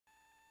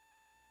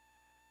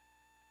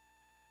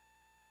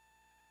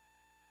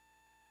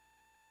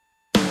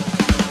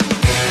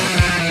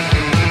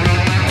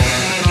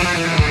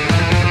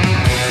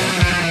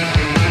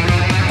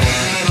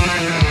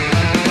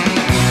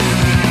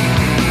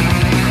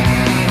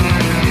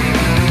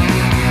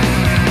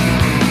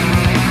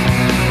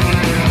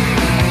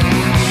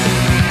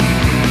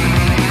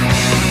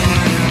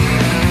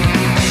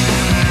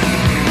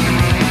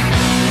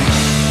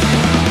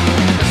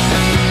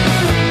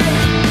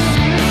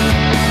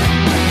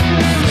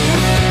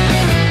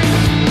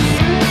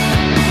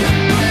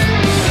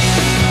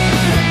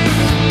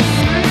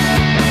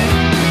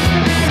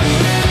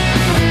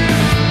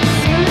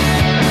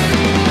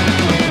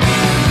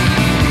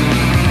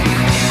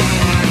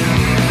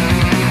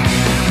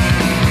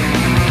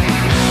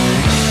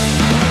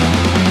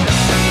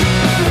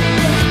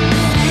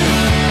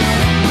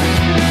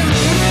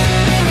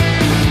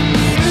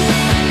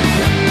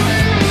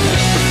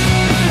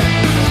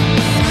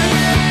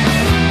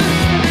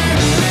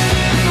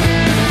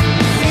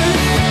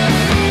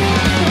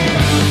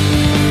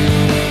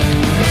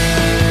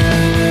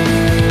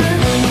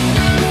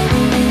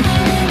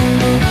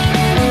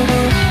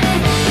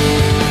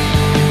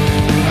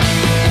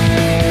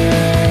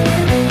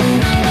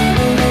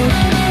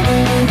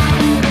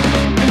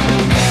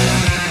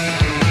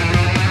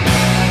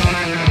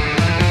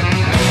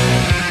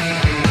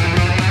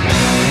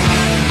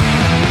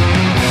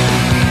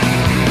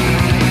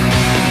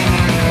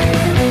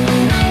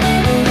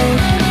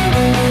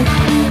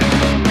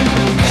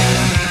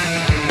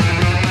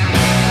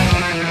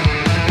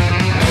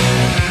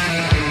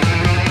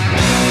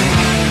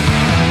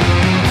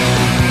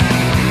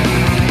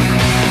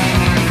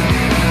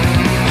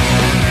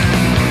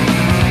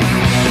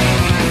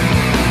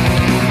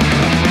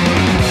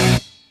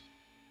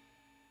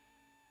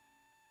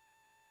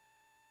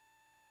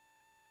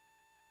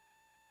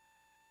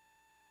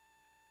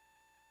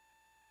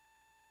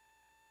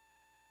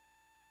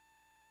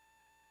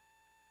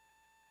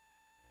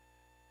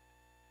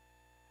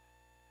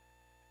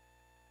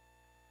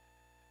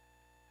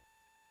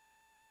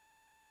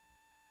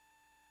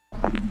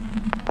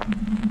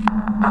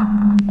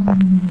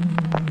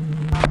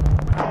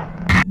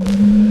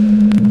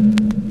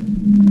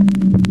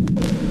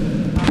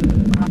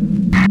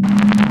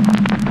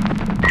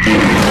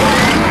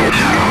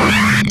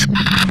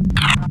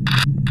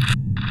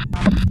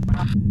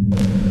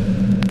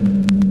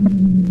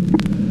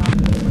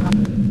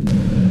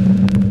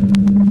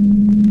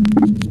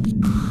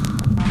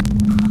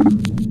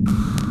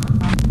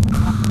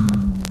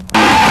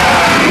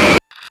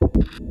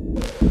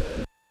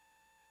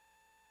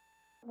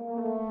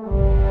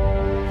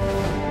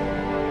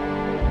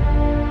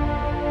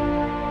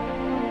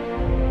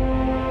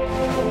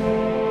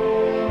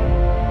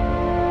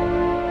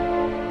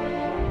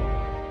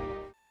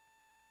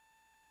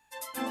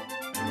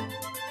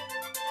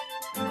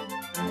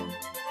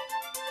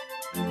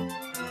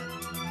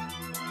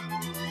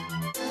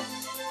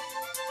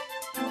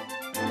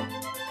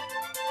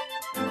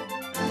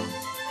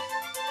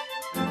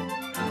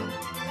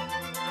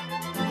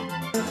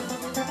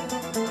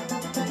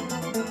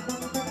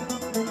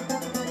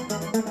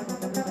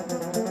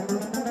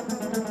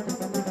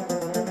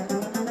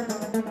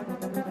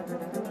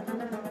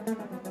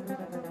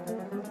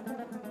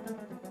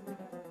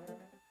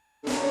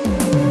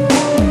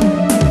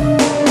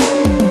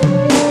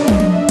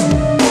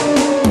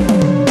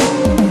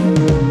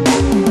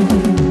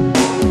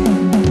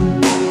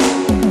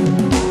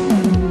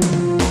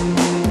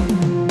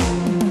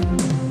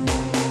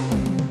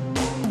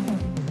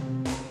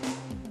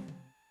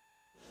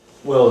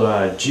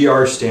Well,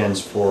 GR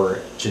stands for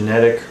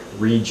genetic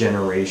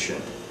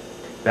regeneration.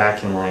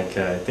 Back in I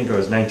think it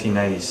was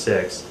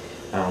 1996,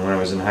 when I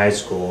was in high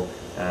school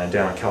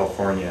down in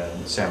California,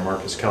 in San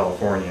Marcos,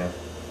 California.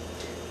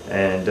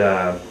 And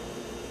I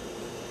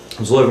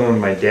was living with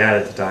my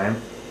dad at the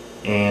time,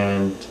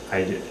 and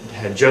I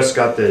had just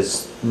got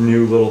this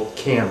new little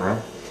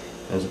camera,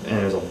 and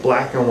it was a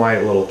black and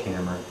white little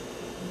camera.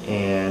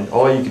 And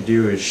all you could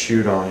do is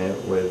shoot on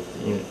it with,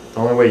 the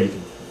only way you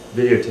could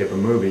videotape a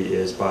movie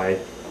is by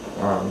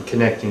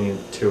connecting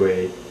it to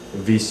a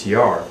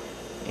VCR,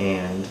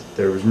 and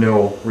there was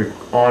no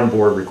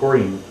onboard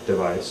recording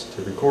device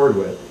to record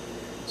with.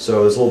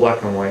 So this little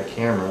black and white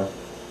camera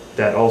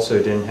that also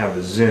didn't have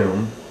a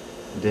zoom,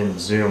 didn't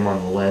zoom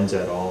on the lens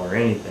at all or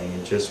anything.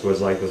 It just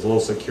was like this little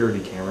security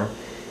camera,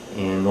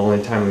 and the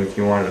only time if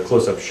you wanted a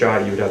close-up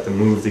shot, you would have to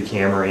move the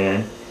camera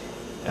in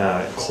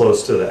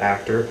close to the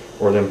actor,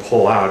 or then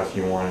pull out if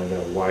you wanted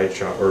a wide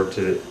shot, or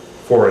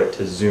for it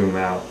to zoom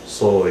out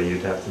slowly,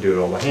 you'd have to do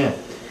it all by hand.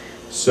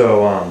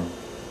 So,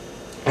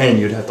 and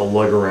you'd have to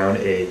lug around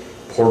a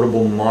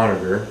portable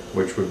monitor,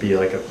 which would be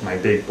like my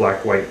big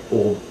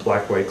old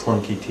black-white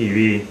clunky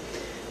TV,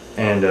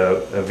 and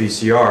a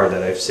VCR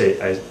that I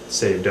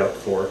saved up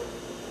for.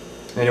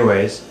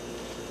 Anyways,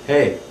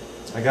 hey,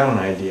 I got an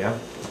idea.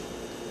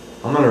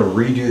 I'm gonna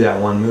redo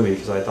that one movie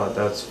because I thought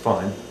that's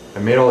fun. I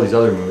made all these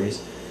other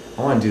movies.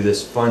 I want to do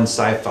this fun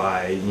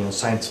sci-fi,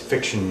 science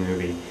fiction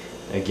movie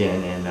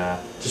again,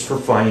 and just for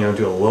fun,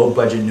 do a low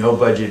budget, no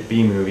budget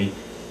B movie,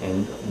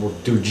 and we'll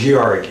do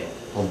GR again.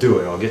 I'll do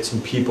it. I'll get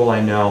some people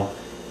I know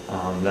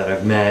that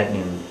I've met,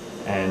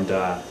 and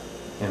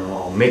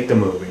I'll make the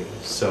movie.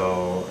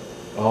 So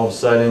all of a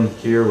sudden,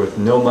 here with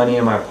no money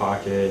in my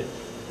pocket,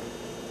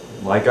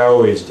 like I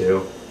always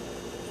do,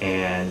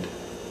 and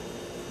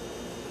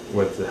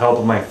with the help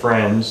of my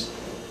friends,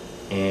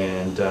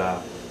 and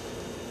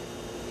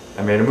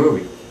I made a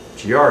movie,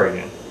 GR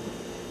again.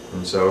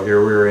 And so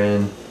here we're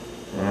in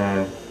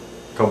a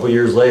couple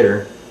years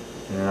later,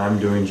 and I'm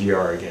doing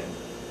GR again.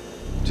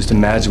 Just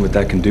imagine what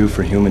that can do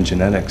for human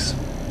genetics.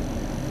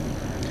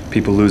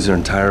 People lose their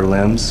entire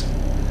limbs.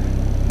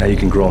 Now you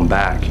can grow them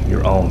back,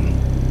 your own.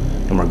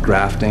 No more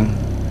grafting,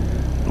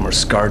 no more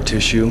scar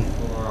tissue.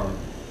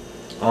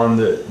 On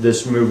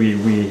this movie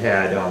we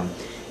had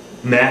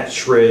Matt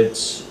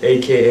Schritz,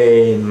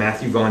 aka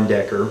Matthew Von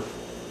Decker.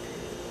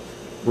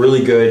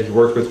 Really good. He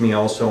worked with me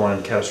also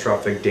on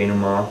Catastrophic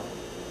Denouement.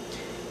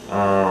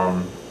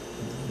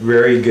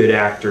 Very good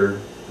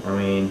actor. I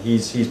mean,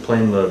 he's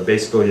playing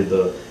basically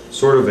the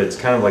sort of, it's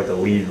kind of like the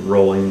lead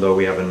role, even though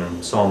we have an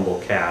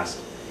ensemble cast,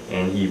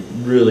 and he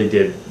really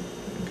did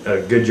a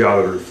good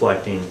job of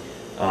reflecting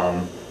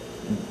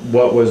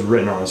what was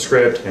written on the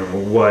script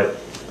and what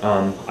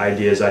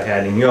ideas I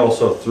had, and he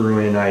also threw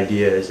in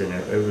ideas, and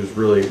it was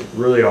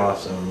really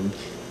awesome.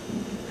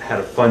 Had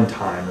a fun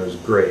time. It was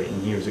great,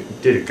 and he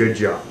did a good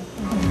job.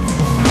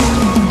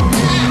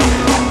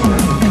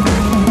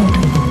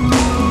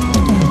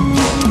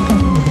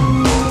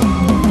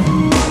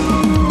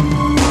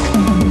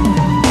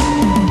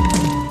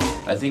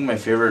 I think my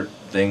favorite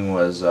thing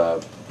was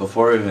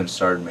before we even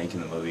started making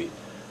the movie,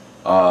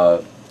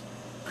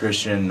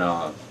 Christian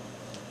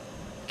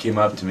came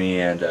up to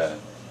me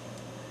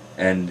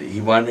and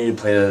he wanted me to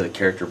play the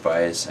character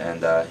Bias,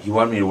 and he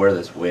wanted me to wear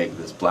this wig,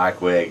 this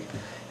black wig,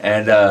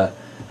 and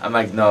I'm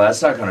like, no,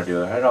 that's not gonna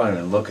do it. I don't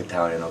even look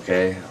Italian,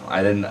 okay?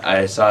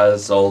 I saw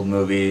this old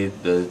movie,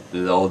 the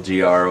old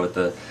GR with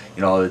the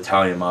the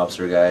Italian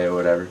mobster guy or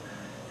whatever,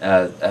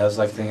 I was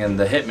like thinking,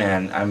 the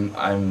hitman,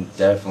 I'm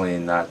definitely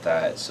not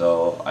that.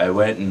 So I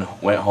went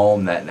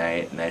home that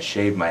night and I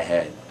shaved my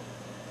head,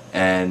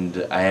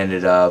 and I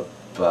ended up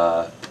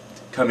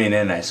coming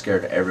in. I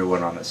scared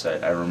everyone on the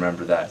set. I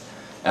remember that.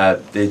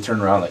 They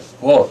turned around like,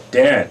 "Whoa,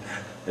 Dan,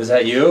 is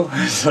that you?"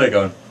 It's like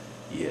going,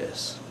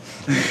 "Yes."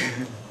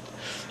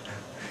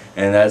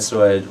 And that's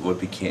what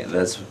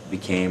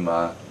became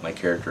my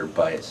character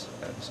Bice,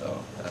 and so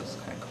that was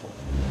kind of cool.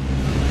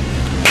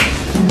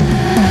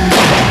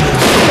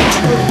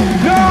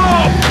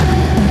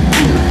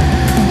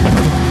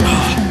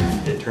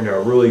 It turned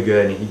out really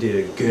good, and he did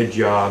a good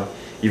job.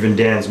 Even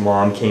Dan's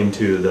mom came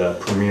to the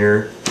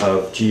premiere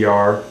of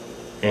GR,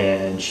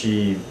 and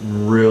she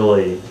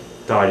really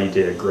thought he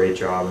did a great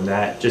job. And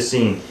that, just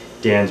seeing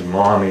Dan's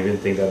mom even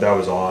think that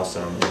was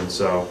awesome. And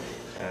so,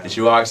 and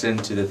she walks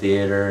into the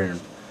theater and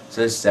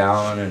sits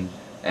down,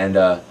 and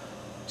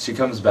she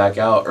comes back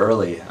out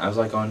early. I was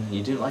like, going,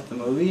 "You didn't like the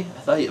movie?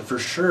 I thought for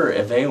sure,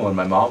 if anyone,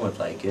 my mom would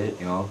like it,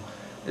 you know."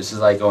 This is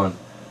like going,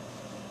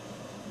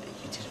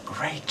 "You did a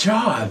great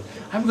job.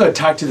 I'm going to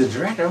talk to the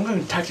director. I'm going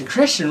to talk to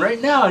Christian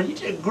right now. You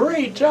did a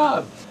great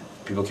job."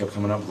 People kept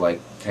coming up like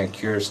kind of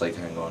curious, like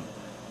kind of going,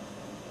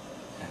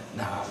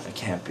 "No, it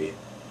can't be.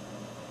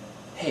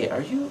 Hey,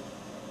 are you?"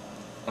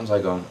 I was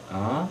like going,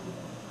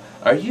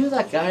 "Are you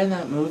that guy in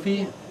that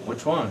movie?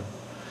 Which one?"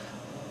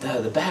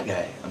 The bad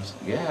guy. I was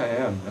like, "Yeah, I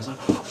am." I was like,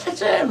 "Oh,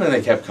 that's him." And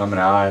they kept coming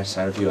out. I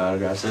signed a few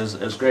autographs.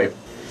 It was great.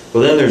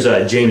 Well, then there's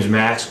James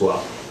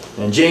Maxwell.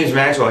 And James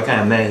Maxwell, I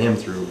kind of met him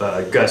through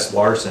Gus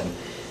Larson.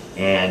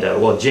 And,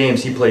 well,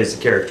 James, he plays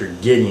the character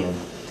Gideon.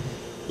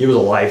 He was a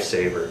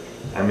lifesaver.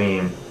 I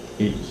mean,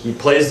 he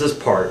plays this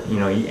part, you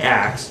know, he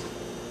acts.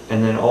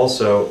 And then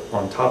also,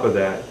 on top of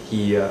that,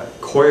 he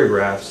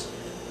choreographs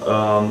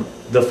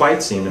the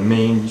fight scene, the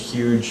main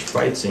huge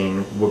fight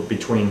scene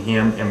between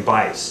him and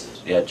Bice.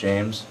 Yeah,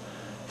 James.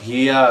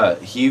 He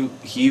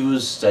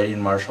was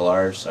studying martial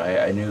arts.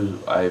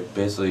 I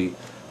basically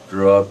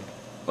grew up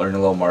learning a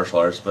little martial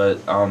arts, but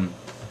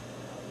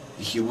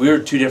we were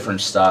two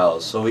different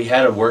styles. So we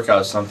had to work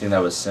out something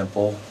that was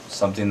simple,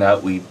 something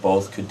that we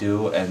both could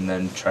do, and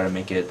then try to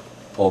make it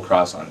pull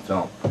across on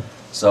film.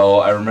 So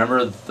I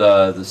remember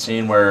the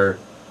scene where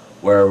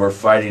we're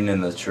fighting in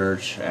the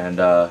church,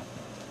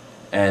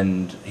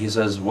 and he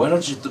says, "Why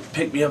don't you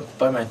pick me up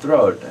by my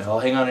throat? I'll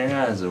hang on to your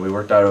hands." And we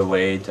worked out a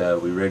way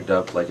we rigged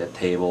up like a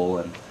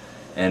table,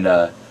 and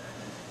that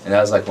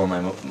was like one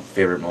of my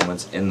favorite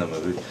moments in the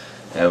movie,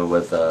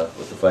 with the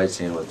fight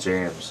scene with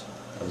James.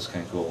 That was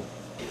kind of cool.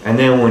 And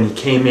then when he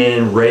came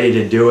in ready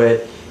to do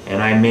it,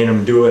 and I made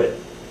him do it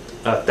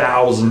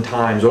 1,000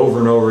 times over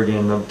and over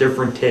again,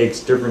 different takes,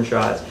 different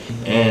shots.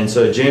 And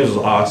so James was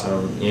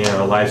awesome, you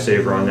know, a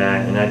lifesaver on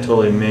that, and that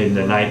totally made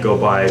the night go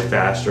by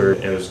faster.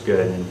 It was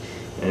good, and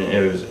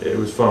it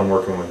was fun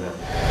working with him.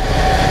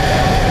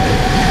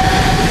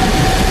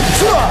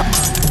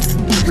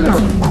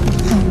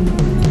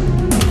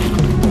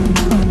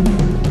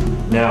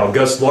 Now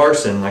Gus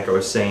Larson, like I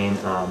was saying,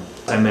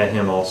 I met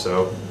him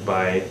also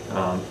by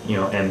you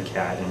know,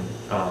 MCAT and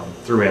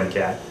through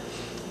MCAT,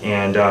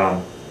 and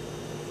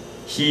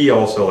he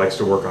also likes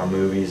to work on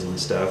movies and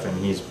stuff,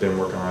 and he's been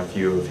working on a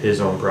few of his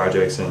own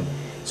projects. And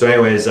so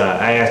anyways,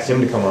 I asked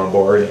him to come on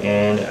board,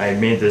 and I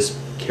made this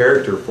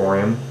character for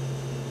him,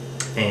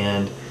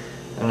 and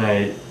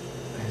I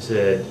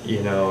said,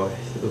 you know,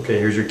 okay,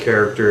 here's your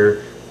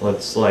character,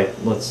 let's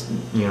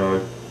you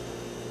know,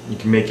 you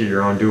can make it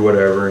your own, do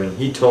whatever. And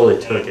he totally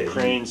took it.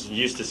 Crane's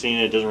used to seeing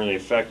it, doesn't really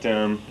affect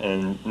him,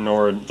 and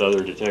nor the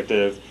other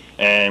detective,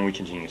 and we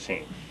continue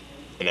seeing.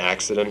 An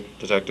accident,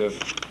 detective?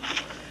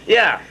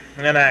 Yeah,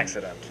 an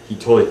accident. He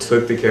totally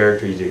took the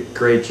character. He did a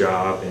great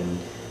job in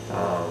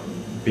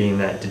being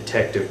that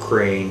Detective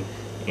Crane,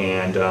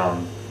 and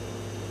oh,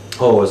 it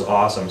was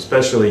awesome.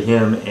 Especially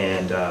him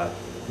and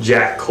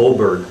Jack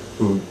Kohlberg,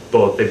 who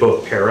they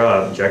both pair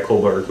up. Jack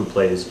Kohlberg, who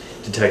plays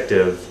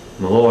Detective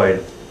Malloy,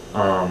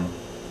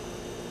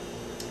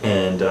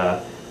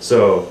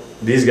 so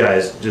these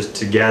guys just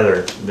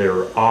together, they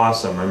were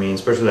awesome. I mean,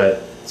 especially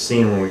that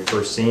scene when we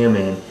first see him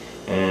in,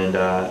 and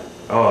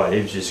oh,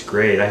 it was just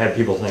great. I had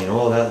people saying,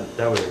 "Oh,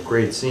 that was a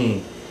great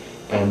scene,"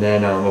 and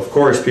then of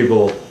course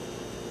people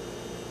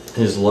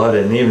just loved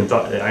it, and they even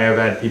thought, I have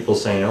had people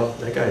saying, "Oh,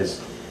 that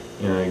guy's,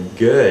 you know,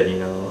 good, you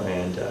know,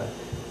 and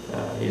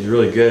he's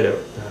really good.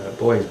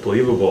 Boy, he's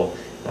believable."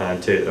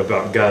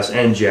 About Gus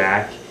and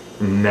Jack,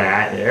 and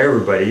Matt, and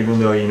everybody, even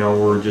though, you know,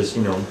 we're just,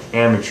 you know,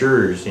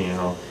 amateurs, you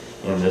know,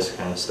 in this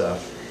kind of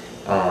stuff.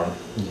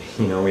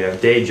 You know, we have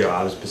day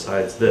jobs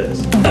besides this.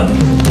 You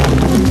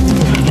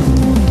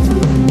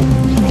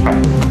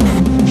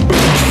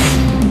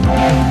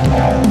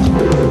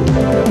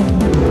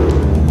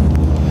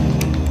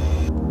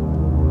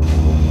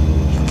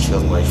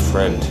killed my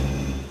friend.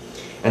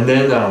 And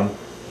then,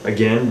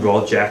 again,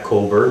 well, Jack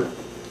Kohlberg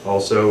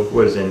also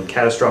was in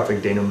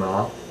Catastrophic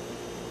Denouement.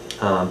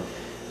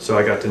 So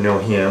I got to know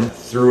him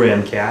through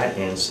MCAT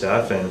and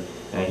stuff, and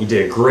he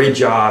did a great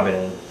job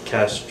in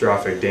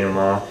Catastrophic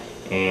Denouement.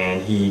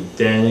 and he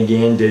then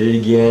again did it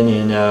again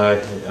in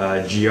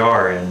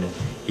GR, and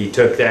he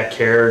took that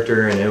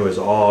character, and it was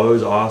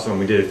awesome.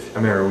 I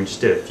remember we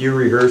just did a few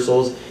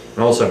rehearsals, and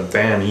all of a sudden,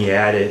 bam, he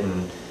had it,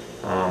 and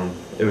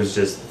it was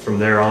just, from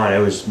there on, it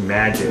was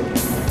magic.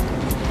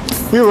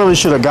 You really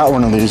should have got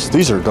one of these.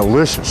 These are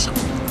delicious.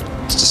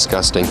 It's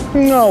disgusting.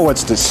 No,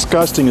 what's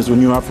disgusting is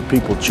when you offer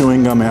people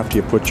chewing gum after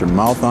you put your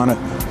mouth on it.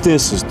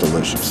 This is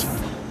delicious.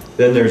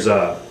 Then there's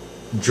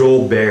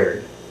Joel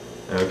Baird,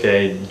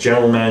 okay,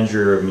 general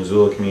manager of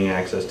Missoula Community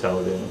Access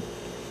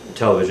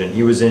Television.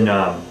 He was in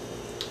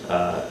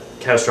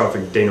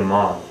Catastrophic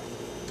Denouement.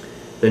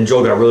 Then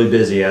Joel got really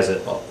busy, as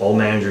all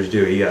managers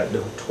do. He got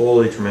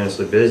totally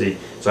tremendously busy,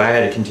 so I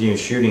had to continue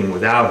shooting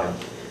without him,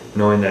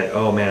 knowing that,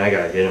 oh man, I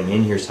gotta get him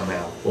in here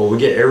somehow. Well, we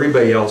get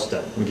everybody else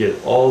done. We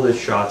get all the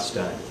shots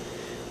done.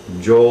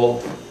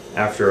 Joel,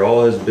 after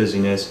all his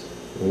busyness,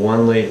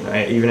 one late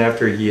night, even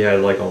after he had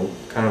like a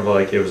kind of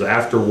like, it was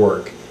after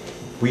work,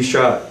 we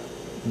shot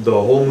the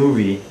whole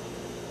movie,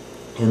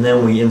 and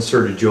then we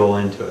inserted Joel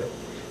into it.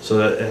 So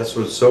that's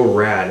what's so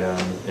rad,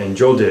 and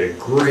Joel did a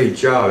great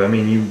job. I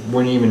mean, you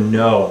wouldn't even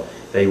know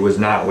that he was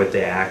not with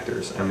the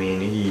actors. I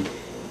mean,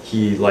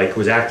 he like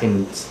was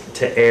acting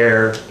to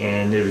air,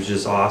 and it was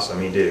just awesome.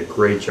 He did a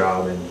great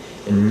job, and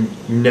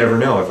you never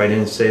know. If I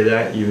didn't say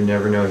that, you would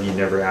never know he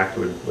never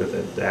acted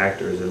with the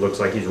actors. It looks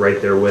like he's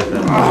right there with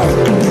them.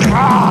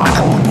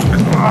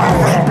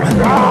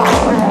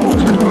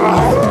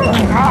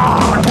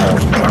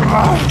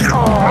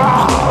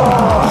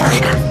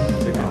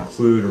 To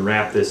conclude and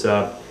wrap this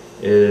up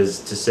is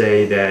to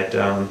say that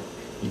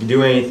you can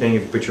do anything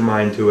if you put your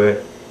mind to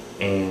it,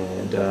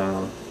 and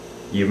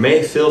you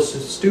may feel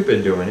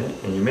stupid doing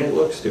it, and you may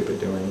look stupid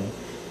doing it,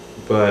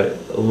 but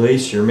at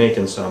least you're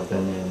making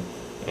something,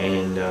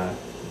 and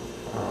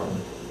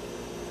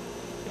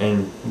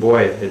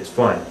boy, it's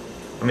fun.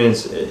 I mean,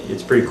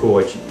 it's pretty cool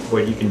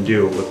what you can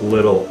do with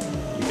little.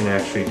 You can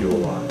actually do a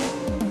lot.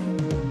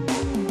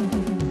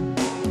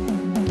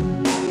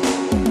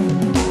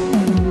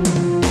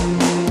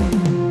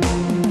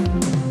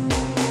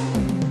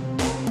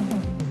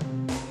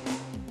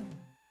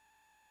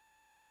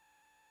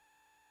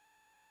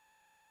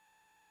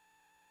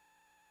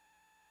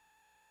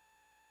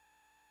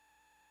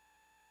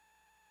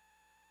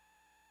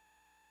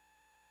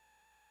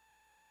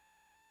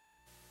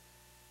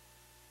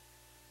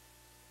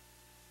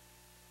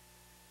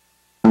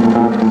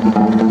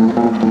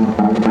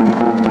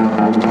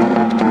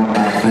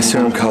 My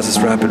serum causes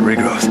rapid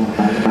regrowth.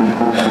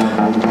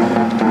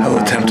 I'll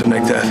attempt to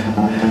make that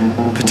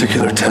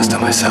particular test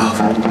on myself.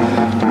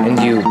 And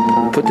you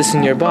put this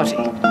in your body?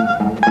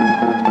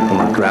 No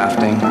more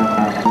grafting,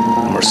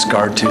 no more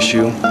scar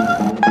tissue.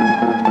 What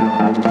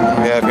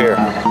do we have here?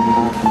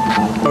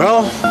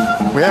 Well,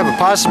 we have a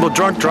possible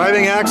drunk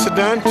driving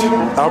accident,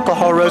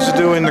 alcohol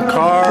residue in the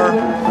car,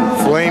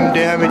 flame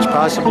damage,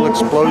 possible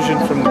explosion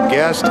from the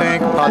gas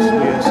tank,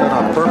 possibly set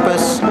on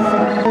purpose.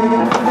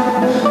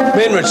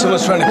 Mainridge,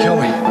 someone's trying to kill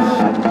me.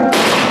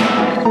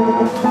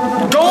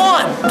 Go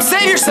on!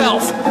 Save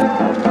yourself!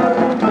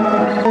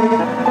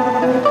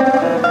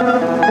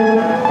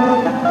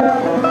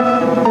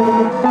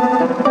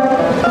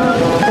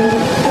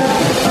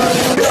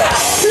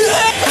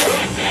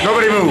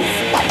 Nobody move.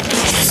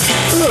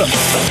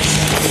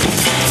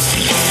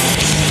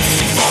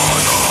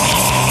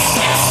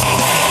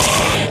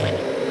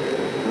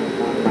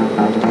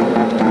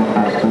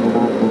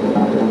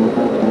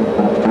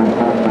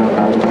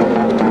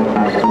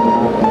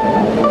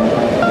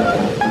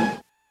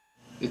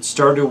 It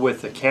started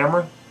with a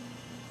camera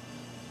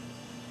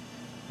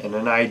and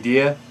an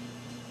idea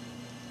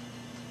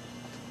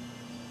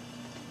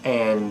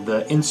and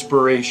the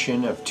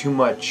inspiration of too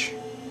much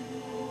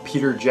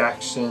Peter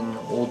Jackson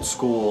old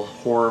school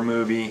horror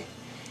movie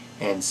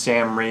and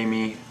Sam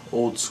Raimi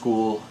old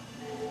school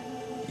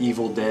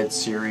Evil Dead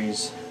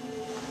series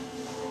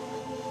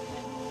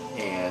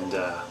and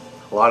a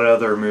lot of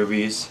other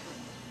movies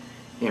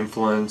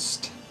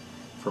influenced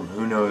from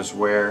who knows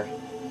where.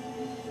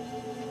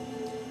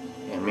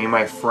 And me and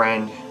my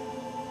friend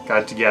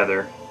got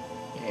together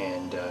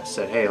and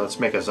said, hey, let's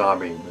make a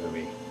zombie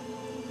movie.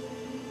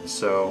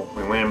 So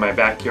we went in my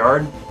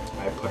backyard,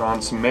 I put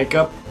on some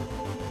makeup,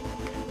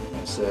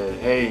 I said,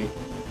 hey,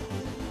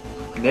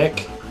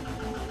 Nick,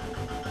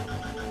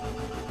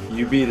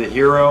 you be the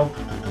hero,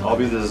 I'll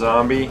be the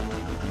zombie,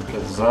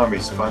 because the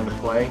zombie's fun to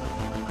play.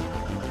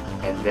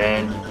 And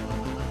then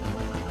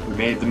we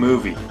made the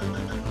movie,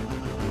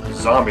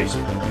 Zombies.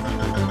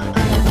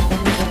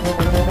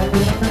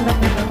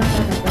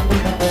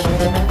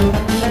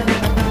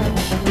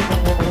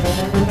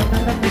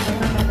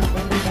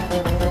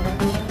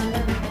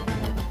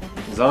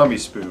 Zombie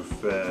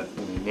spoof. The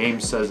name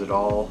says it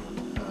all.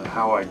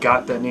 How I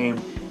got that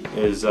name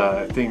is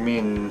I think me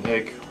and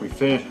Hick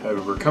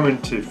we're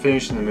coming to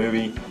finishing the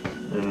movie,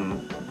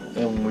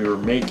 and we were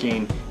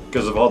making,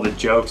 because of all the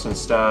jokes and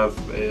stuff,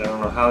 I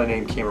don't know how the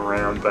name came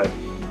around, but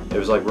it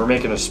was like we're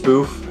making a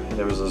spoof, and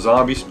it was a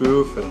zombie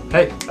spoof, and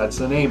hey, that's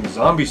the name,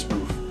 zombie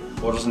spoof.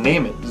 We'll just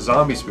name it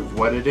zombie spoof,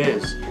 what it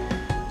is.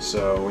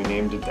 So we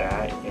named it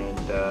that, and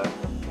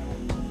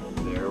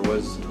there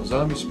was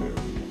Zombie Spoof.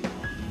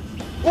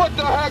 What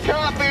the heck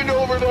happened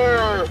over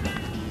there?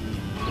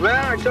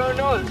 Man, I don't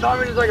know. The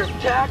zombie just like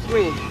attacked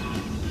me.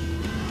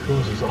 It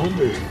was a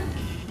zombie.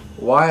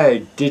 Why I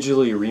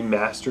digitally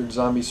remastered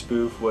Zombie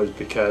Spoof was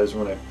because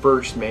when I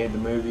first made the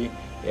movie,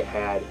 it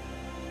had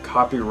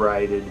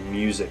copyrighted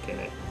music in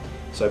it.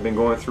 So I've been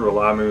going through a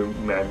lot of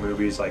my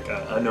movies, like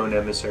Unknown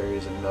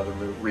Emissaries, another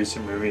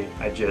recent movie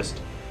I just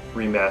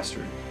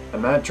remastered.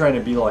 I'm not trying to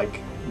be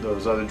like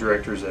those other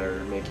directors that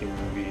are making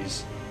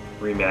movies,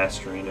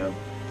 remastering them,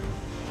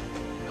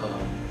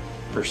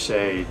 per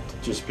se,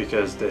 just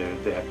because they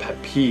have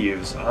pet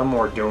peeves. I'm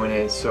more doing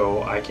it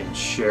so I can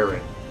share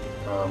it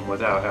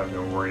without having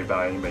to worry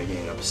about anybody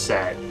getting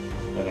upset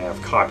and have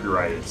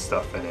copyrighted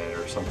stuff in it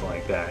or something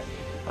like that.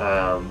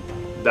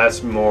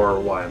 That's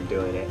more why I'm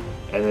doing it.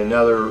 And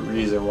another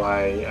reason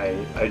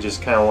why I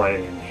just kind of want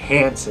to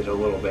enhance it a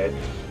little bit.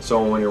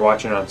 So when you're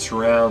watching on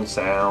surround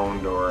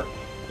sound, or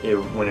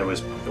when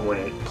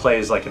it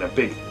plays like in a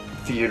big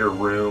theater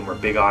room or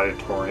big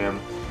auditorium,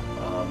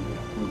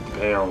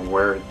 depending on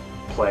where it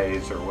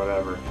plays or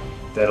whatever,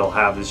 that'll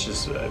have this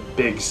just a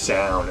big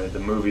sound, and the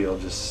movie will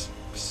just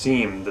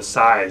seem the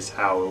size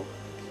how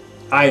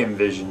I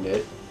envisioned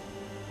it.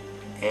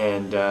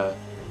 And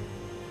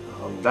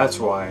that's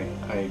why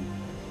I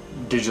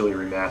digitally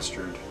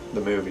remastered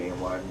the movie,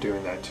 and why I'm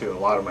doing that to a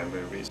lot of my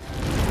movies.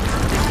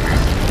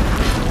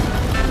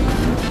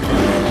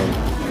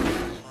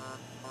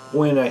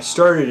 When I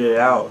started it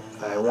out,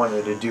 I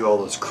wanted to do all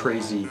those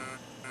crazy,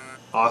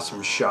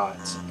 awesome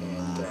shots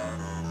and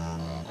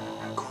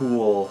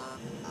cool,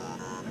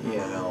 you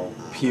know,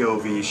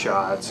 POV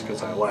shots,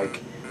 because I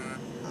like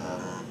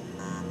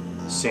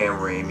Sam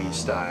Raimi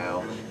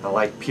style. I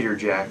like Peter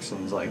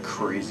Jackson's like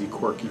crazy,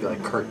 quirky,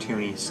 like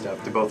cartoony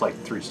stuff. They both like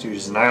Three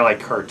Stooges, and I like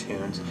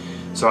cartoons.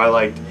 So I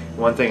liked,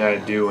 one thing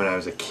I'd do when I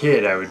was a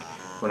kid,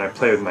 when I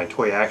played with my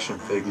toy action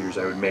figures,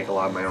 I would make a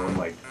lot of my own,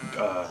 like,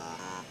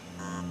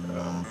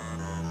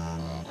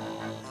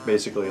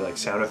 basically like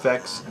sound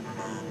effects.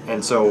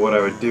 And so what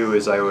I would do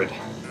is I would,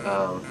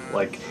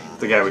 like, if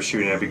the guy was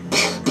shooting, I'd be,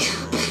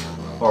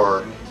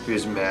 or if he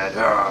was mad,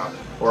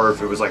 or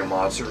if it was like a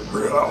monster, and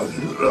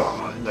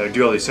I would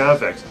do all these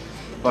sound effects.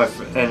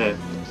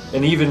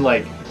 And even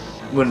like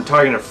when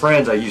talking to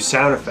friends, I use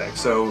sound effects.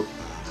 So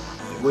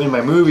in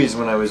my movies,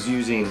 when I was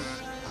using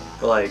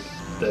like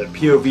the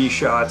POV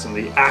shots and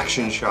the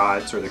action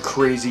shots, or the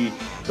crazy,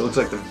 it looks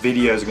like the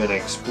video is going to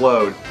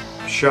explode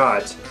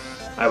shots,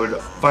 I would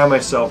find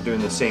myself doing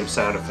the same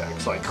sound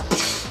effects, like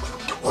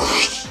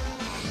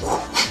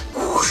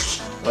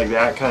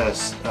that kind of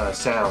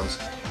sounds.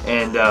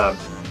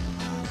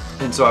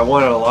 And so I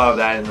wanted a lot of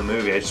that in the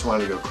movie. I just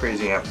wanted to go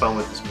crazy and have fun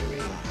with this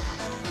movie.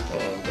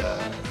 And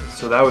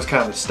so that was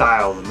kind of the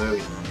style of the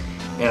movie.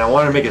 And I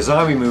wanted to make a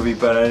zombie movie,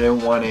 but I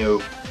didn't want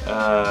to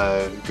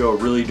go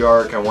really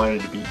dark. I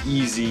wanted it to be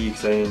easy,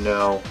 because I didn't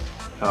know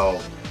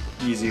how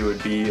easy it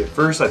would be. At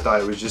first I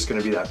thought it was just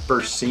going to be that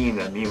first scene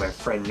that me and my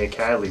friend Nick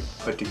Hadley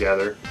put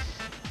together.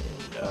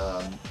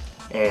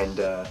 And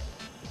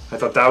I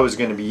thought that was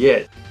going to be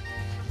it.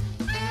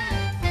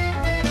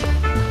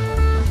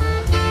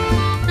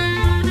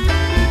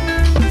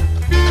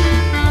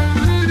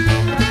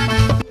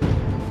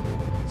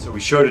 So we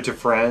showed it to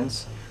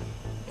friends,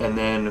 and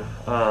then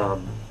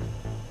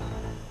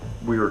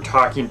we were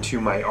talking to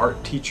my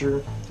art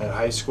teacher at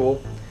high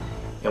school,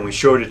 and we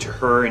showed it to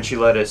her, and she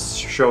let us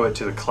show it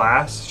to the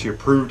class. She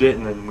approved it,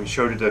 and then we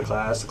showed it to the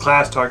class. The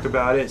class talked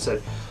about it,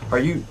 said,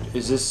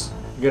 is this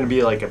going to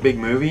be like a big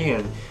movie?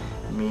 And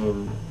me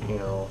and, you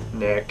know,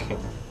 Nick and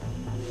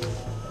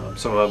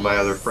some of my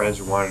other friends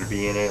who wanted to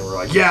be in it, were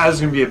like, yeah, this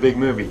is going to be a big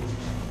movie.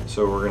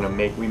 So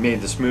we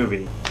made this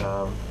movie.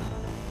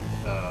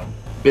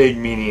 Big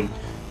meaning,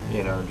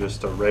 you know,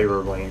 just a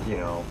regular length, you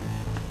know,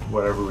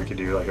 whatever we could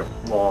do, like a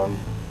long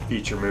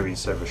feature movie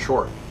instead of a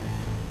short.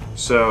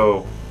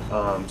 So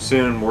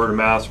soon word of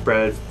mouth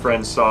spread.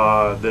 Friends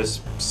saw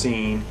this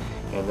scene,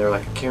 and they're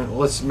like,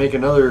 let's make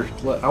another,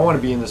 I want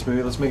to be in this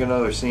movie, let's make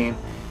another scene.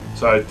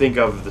 So I would think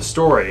of the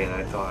story, and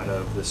I thought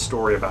of the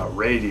story about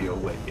radio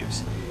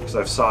waves, because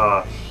I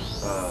saw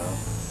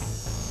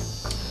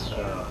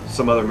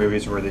some other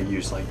movies where they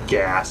use like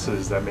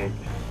gases that make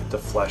the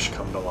flesh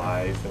come to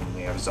life, and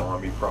they have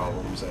zombie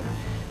problems and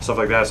stuff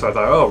like that. So I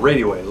thought, oh,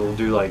 radio waves, we'll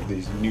do like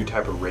these new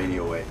type of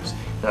radio waves,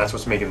 and that's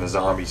what's making the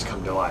zombies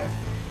come to life.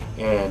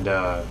 And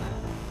I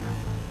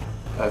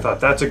thought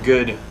that's a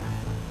good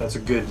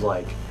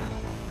like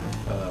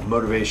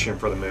motivation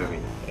for the movie.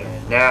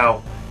 And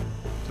now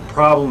the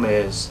problem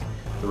is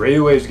the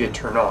radio waves get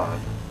turned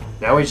on.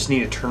 Now we just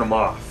need to turn them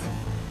off,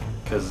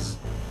 because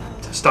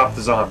to stop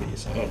the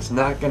zombies, and it's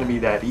not going to be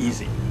that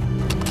easy.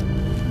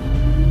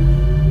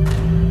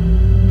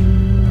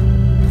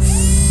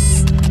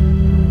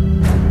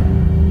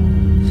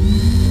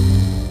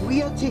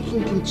 We are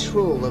taking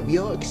control of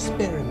your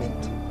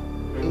experiment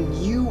in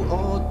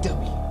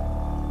URW,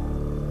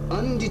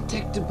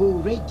 undetectable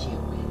radio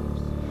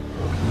waves.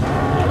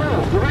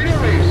 The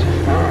radio waves!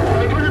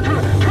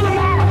 Turn them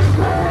off!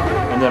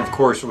 And And then of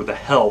course with the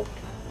help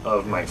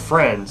of my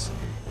friends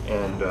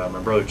and my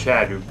brother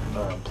Chad, who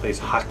plays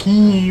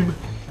Hakeem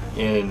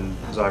in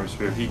Zombie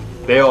Spoof,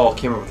 they all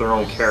came up with their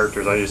own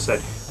characters. I just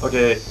said,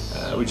 okay,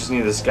 we just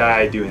need this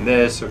guy doing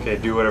this, okay,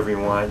 do whatever you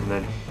want. And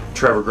then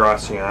Trevor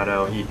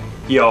Graciano,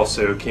 he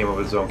also came up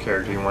with his own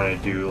character. He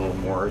wanted to do a little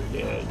more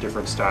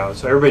different styles.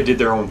 So everybody did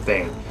their own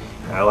thing.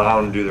 I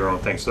allowed them to do their own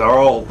thing. So they're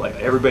all, like,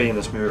 everybody in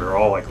this movie are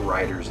all like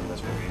writers in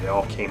this movie. They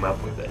all came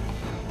up with it.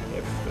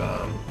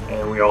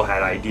 And we all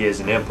had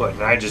ideas and input.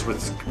 And I just,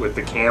 with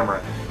the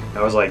camera,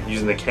 I was like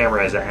using the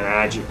camera as an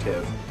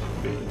adjective,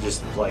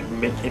 just like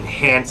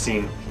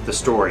enhancing the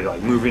story,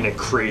 like moving it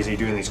crazy,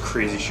 doing these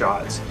crazy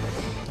shots.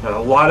 Now,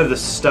 a lot of the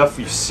stuff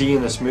you see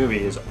in this movie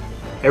is,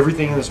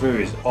 everything in this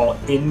movie is all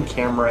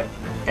in-camera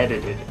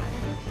edited.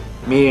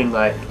 Meaning,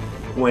 like,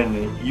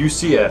 when you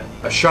see a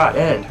shot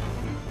end,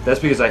 that's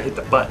because I hit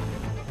the button.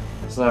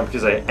 It's not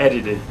because I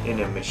edited in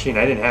a machine.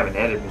 I didn't have an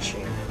edit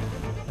machine.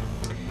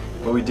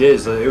 What we did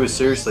is, it was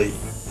seriously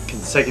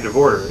consecutive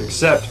order,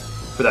 except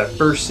for that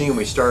first scene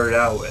we started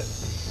out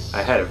with.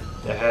 I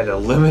had a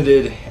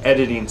limited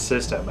editing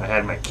system. I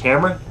had my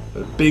camera, a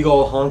big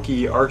old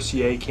honky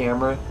RCA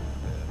camera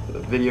with a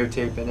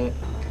videotape in it,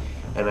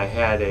 and I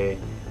had a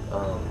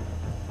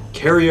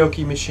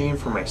karaoke machine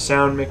for my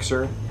sound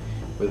mixer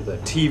with a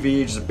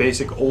TV, just a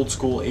basic old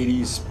school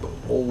 80s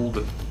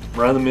old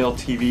run-of-the-mill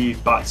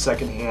TV bought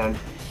secondhand,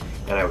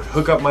 and I would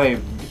hook up my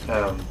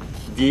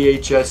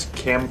VHS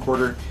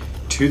camcorder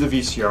to the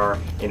VCR,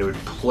 and it would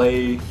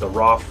play the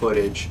raw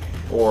footage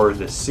or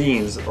the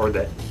scenes or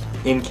the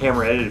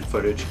in-camera edited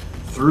footage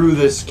through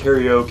this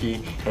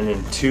karaoke and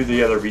then to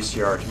the other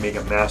VCR to make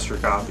a master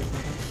copy.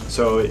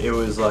 So it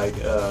was like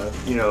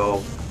you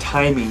know,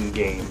 timing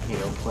game, you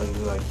know,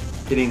 playing, like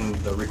hitting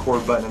the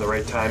record button at the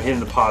right time, hitting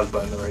the pause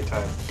button at the right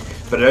time.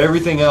 But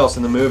everything else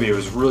in the movie, it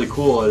was really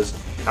cool, is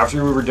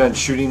after we were done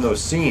shooting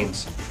those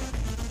scenes,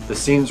 the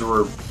scenes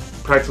were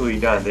practically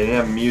done. They didn't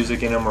have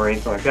music in them or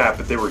anything like that,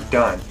 but they were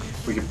done.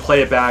 We could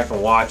play it back and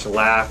watch and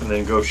laugh and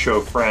then go show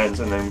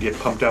friends and then get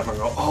pumped up and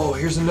go, oh,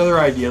 here's another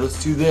idea,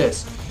 let's do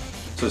this.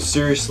 So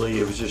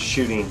seriously, it was just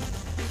shooting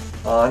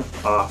on,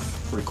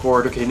 off,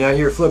 record, okay, now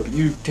here, flip,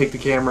 you take the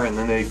camera, and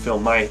then they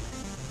film my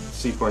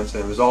sequence,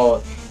 and it was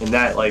all in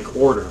that, like,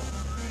 order.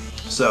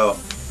 So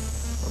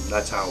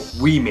that's how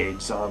we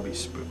made Zombie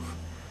Spoof.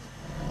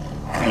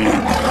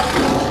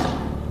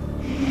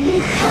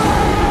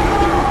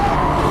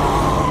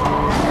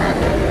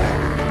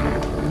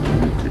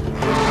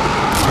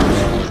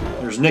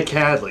 There's Nick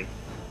Hadley.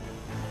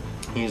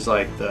 He's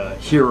like the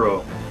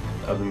hero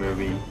of the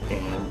movie,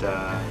 and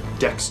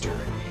Dexter,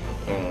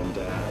 and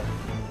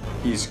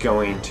he's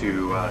going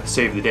to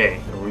save the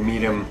day. And we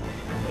meet him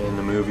in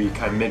the movie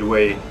kind of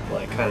midway,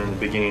 like kind of in the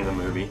beginning of the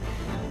movie,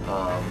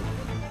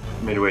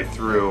 midway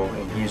through,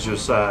 and he's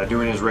just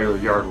doing his regular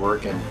yard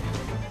work, and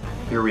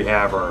here we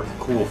have our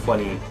cool,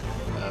 funny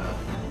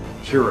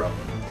hero.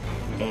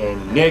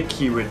 And Nick,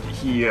 a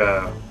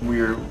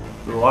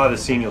lot of the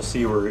scene you'll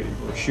see we're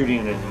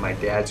shooting in my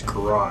dad's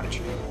garage.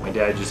 My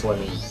dad just let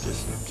me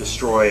just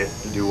destroy it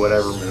to do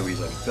whatever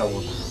movies. I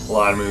filmed a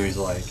lot of movies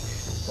like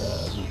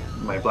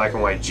my black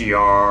and white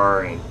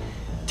GR and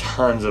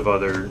tons of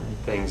other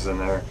things in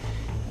there.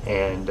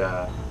 And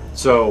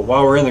so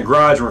while we're in the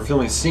garage and we're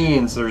filming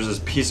scenes, there's this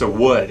piece of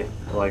wood,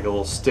 like a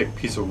little stick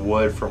piece of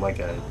wood from like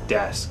a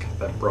desk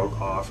that broke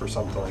off or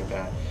something like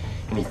that.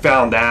 And he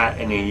found that,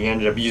 and he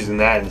ended up using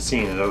that in the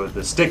scene. And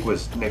the stick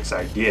was Nick's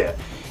idea,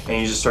 and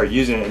he just started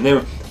using it. And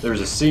then there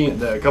was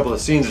a couple of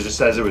scenes that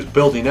just as it was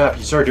building up,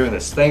 he started doing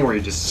this thing where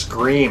he just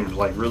screamed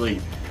like really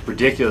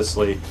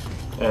ridiculously,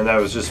 and that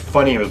was just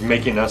funny. It was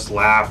making us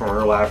laugh, and we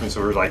were laughing,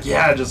 so we were like,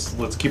 yeah, just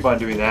let's keep on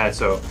doing that.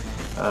 So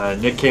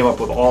Nick came up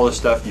with all the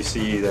stuff you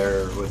see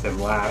there with him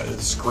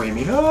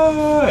screaming,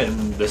 ah,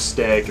 and the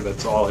stick.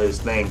 That's all his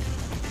thing.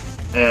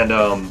 And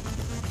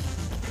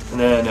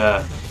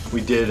then we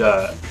did.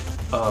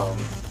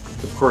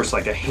 Of course,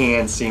 like a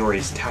hand scene where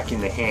he's attacking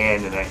the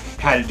hand, and I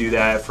had to do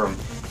that from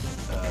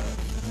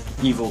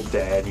Evil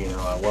Dead. You know,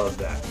 I love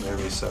that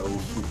movie, so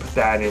we put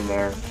that in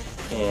there,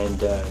 and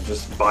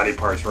just body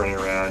parts running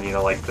around. You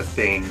know, like The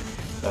Thing,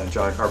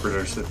 John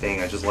Carpenter's The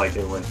Thing. I just like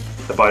it when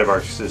the body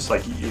parts just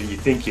like you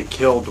think you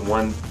killed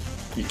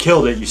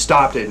it, you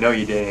stopped it. No,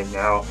 you didn't.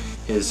 Now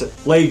his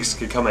legs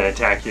could come and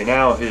attack you.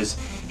 Now his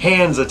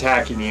hands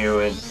attacking you,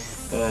 and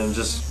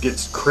just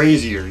gets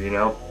crazier. You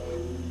know.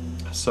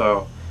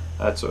 So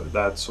that's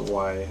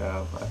why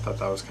I thought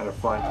that was kind of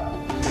fun.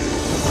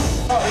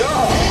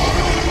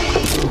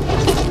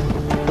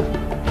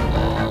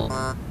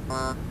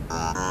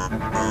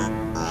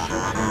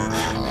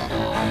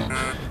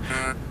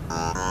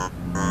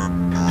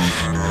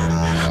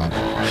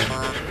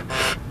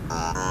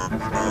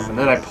 And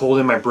then I pulled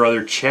in my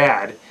brother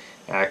Chad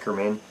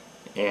Ackerman,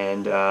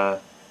 and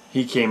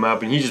he came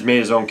up and he just made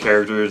his own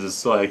characters.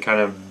 It's like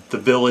kind of the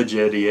village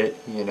idiot,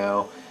 you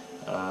know.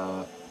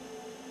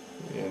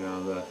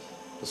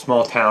 The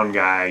small town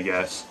guy, I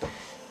guess.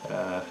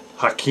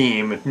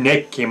 Hakeem.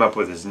 Nick came up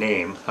with his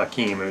name,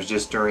 Hakeem. It was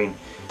just during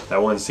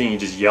that one scene. He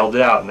just yelled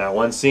it out in that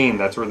one scene.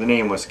 That's where the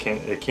name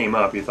it came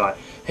up. He thought,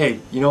 hey,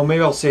 you know,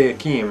 maybe I'll say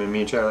Hakeem. And me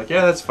and Chad were like,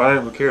 yeah, that's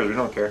fine. Who cares? We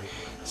don't care.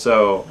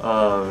 So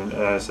and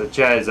I said,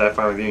 Chad, is that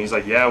fine with you? And he's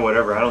like, yeah,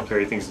 whatever. I don't care.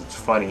 He thinks it's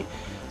funny.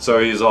 So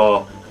he's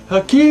all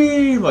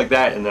Hakeem like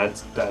that, and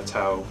that's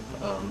how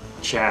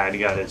Chad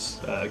got his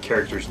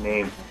character's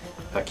name,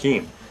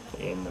 Hakeem,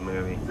 in the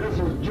movie. This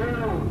is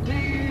General D.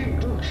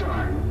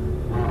 Dukeshine.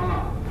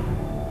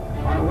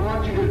 I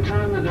want you to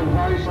turn the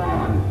device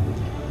on.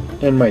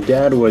 And my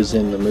dad was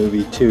in the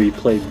movie too. He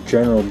played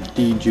General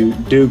D.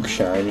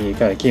 Dukeshine. He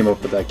kind of came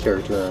up with that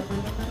character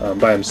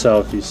by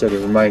himself. He said it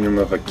reminded him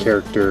of a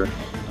character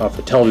off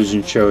a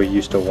television show he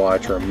used to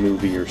watch, or a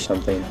movie or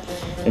something.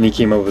 And he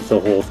came up with the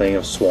whole thing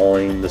of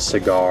swallowing the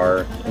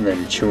cigar and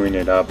then chewing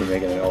it up and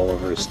making it all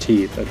over his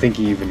teeth. I think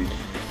he even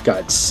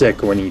got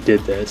sick when he did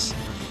this.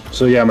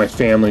 So yeah, my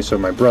family, so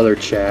my brother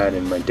Chad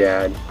and my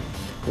dad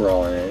were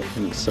all in it.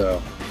 And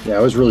so yeah,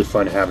 it was really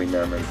fun having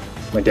them. And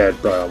my dad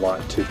brought a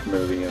lot to the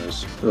movie. It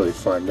was really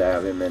fun to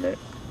have him in it.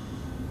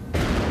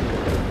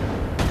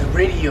 The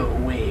radio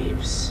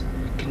waves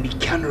can be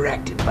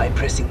counteracted by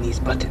pressing these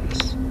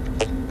buttons.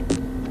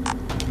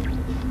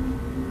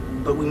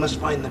 But we must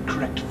find the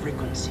correct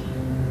frequency.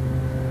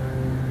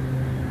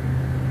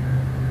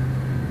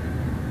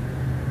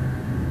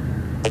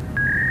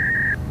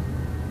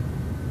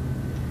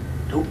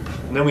 Nope.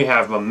 And then we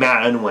have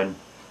Matt Unwin,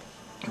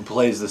 who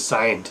plays the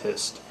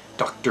scientist,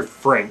 Dr.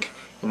 Frank.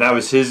 And that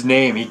was his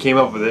name. He came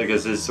up with it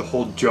because his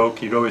whole joke,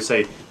 he'd always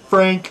say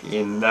Frank,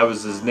 and that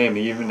was his name.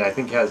 He even, I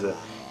think,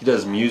 he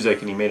does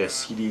music, and he made a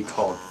CD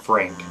called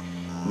Frank.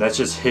 And that's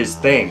just his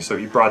thing, so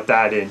he brought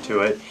that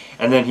into it.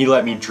 And then he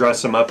let me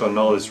dress him up on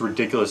all this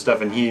ridiculous stuff,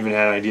 and he even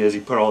had ideas.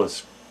 He put all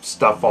this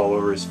stuff all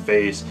over his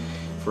face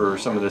for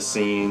some of the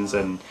scenes.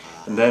 And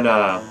then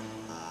it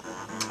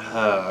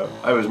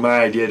was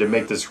my idea to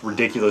make this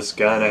ridiculous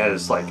gun. I had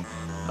this like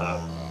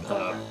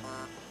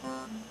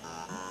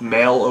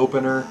mail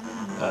opener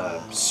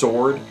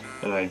sword,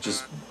 and I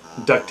just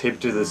duct taped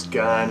to this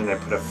gun, and I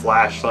put a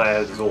flashlight. I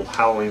had this old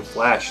Halloween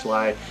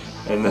flashlight,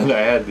 and then I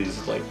had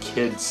these like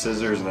kid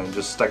scissors, and I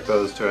just stuck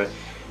those to it.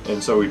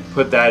 And so we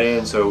put that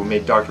in, so we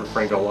made Dr.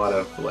 Frank a lot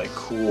of like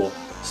cool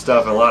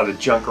stuff, and a lot of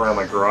the junk around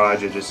my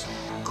garage I just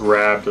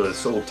grabbed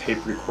this old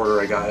tape recorder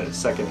I got at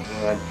second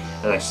hand,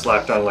 and I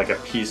slapped on like a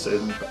piece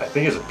of, I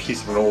think it's a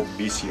piece of an old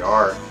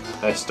VCR,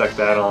 and I stuck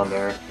that on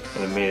there,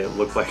 and it made it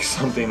look like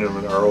something in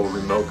our old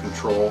remote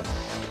control.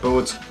 But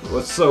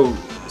what's so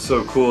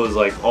cool is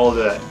like all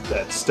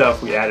that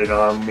stuff we added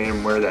on, made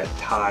him wear that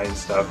tie and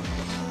stuff.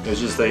 It was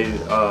just it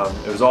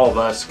was all of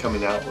us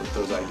coming out with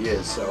those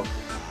ideas. So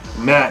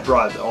Matt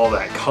brought all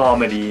that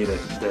comedy,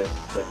 the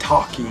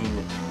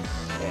talking,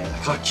 and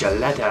I got your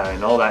letter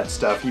and all that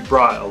stuff. He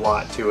brought a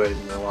lot to it,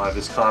 and a lot of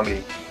his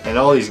comedy. And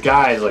all these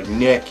guys like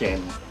Nick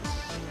and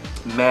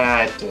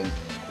Matt and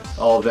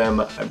all of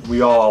them,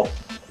 we all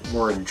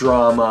were in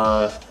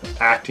drama,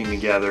 acting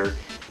together,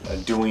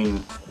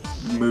 doing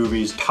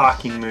movies,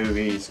 talking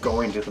movies,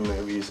 going to the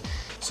movies.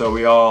 So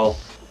we all,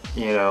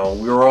 you know,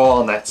 we were all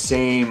on that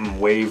same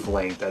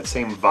wavelength, that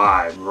same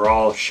vibe. We were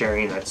all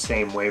sharing that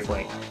same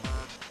wavelength.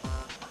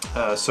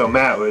 So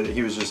Matt,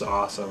 he was just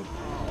awesome.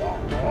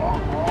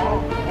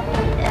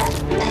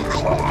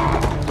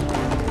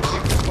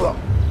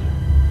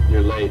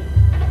 You're late.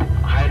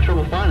 I had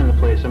trouble finding the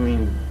place. I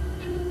mean,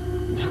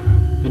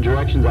 the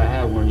directions I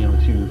had weren't,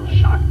 too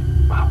shot.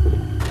 Wow.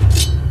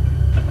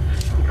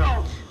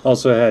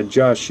 Also had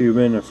Josh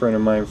Shubin, a friend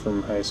of mine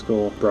from high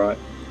school, brought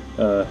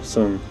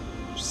some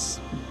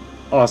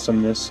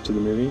awesomeness to the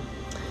movie.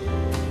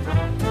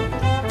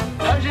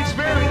 How's your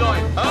experiment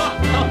going?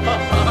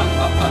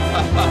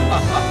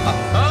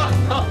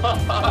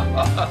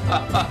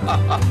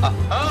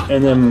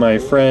 And then my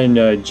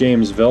friend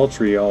James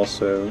Veltri,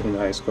 also in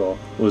high school,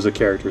 was a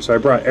character. So I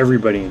brought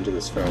everybody into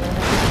this film.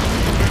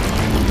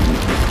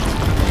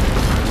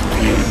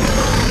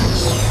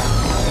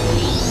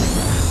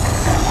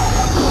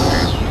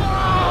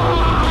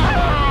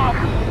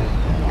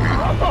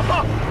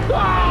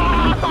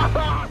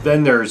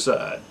 Then there's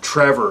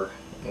Trevor,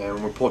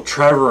 and we pulled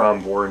Trevor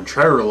on board, and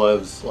Trevor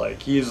loves,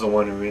 like, he's the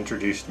one who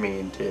introduced me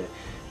into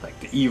like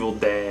The Evil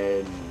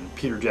Dead and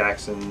Peter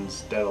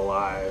Jackson's Dead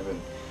Alive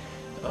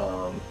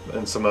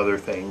and some other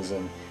things,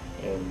 and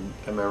I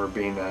remember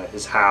being at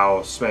his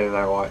house, spending the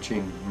night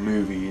watching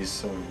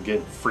movies and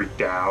getting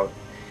freaked out,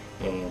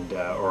 and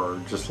or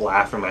just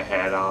laughing my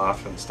head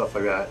off and stuff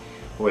like that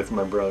with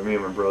my brother. Me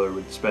and my brother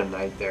would spend the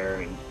night there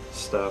and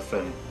stuff,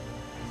 and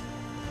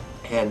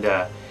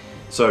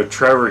so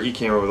Trevor, he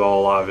came up with a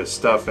lot of his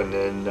stuff, and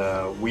then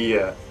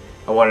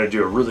I wanted to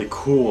do a really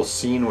cool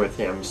scene with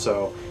him,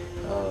 so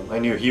I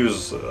knew he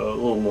was a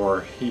little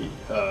more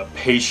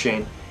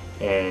patient,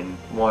 and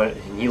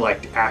he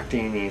liked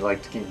acting, and he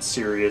liked getting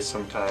serious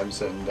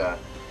sometimes, and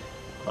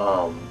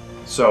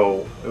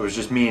so it was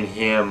just me and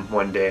him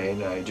one day,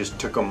 and I just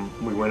took him.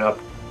 We went up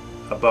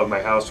above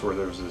my house where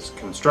there was this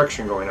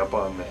construction going up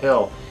on the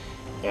hill,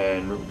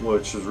 and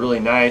which was really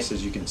nice,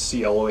 as you can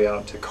see all the way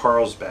out to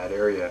Carlsbad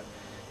area.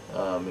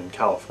 in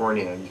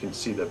California, and you can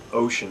see the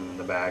ocean in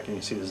the back, and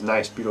you see this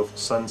nice, beautiful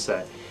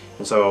sunset.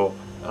 And so,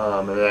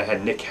 and then I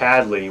had Nick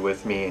Hadley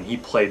with me, and he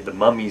played the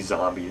mummy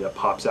zombie that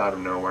pops out of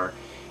nowhere.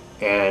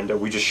 And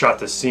we just shot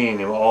the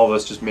scene, and all of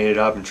us just made it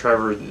up. And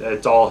Trevor,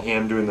 it's all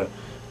him doing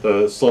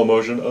the slow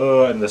motion,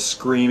 and the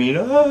screaming,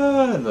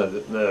 and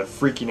the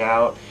freaking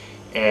out.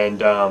 And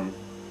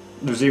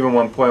there's even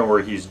one point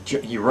where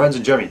he runs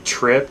and jumps, he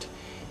tripped,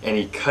 and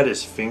he cut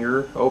his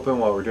finger open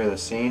while we're doing the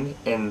scene.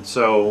 And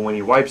so when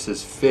he wipes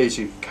his face,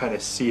 you can kind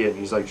of see it, and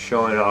he's like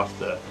showing off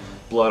the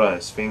blood on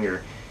his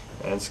finger.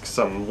 And it's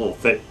some little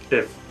thing,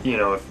 if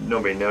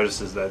nobody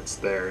notices that's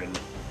there, and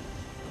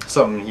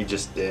something he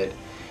just did.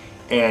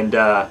 And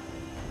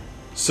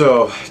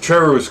so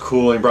Trevor was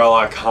cool. He brought a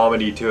lot of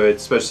comedy to it,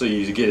 especially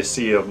you get to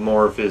see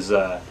more of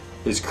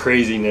his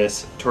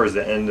craziness towards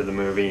the end of the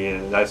movie,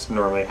 and that's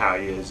normally how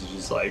he is. He's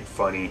just like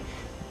funny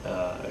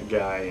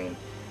guy and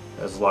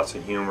has lots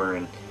of humor,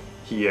 and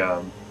he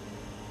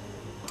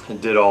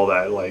did all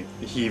that. Like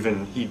he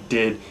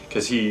did,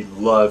 because he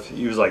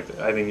was like,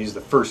 I think he's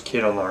the first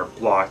kid on our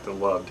block that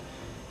loved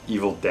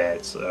Evil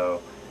Dead.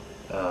 So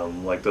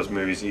like those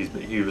movies,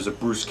 he was a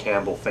Bruce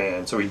Campbell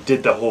fan, so he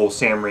did the whole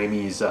Sam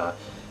Raimi's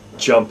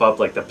jump up,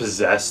 like the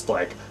possessed,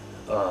 like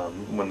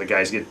when the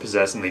guys get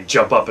possessed and they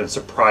jump up and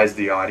surprise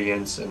the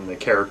audience and the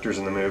characters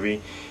in the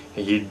movie.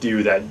 And he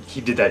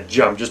did that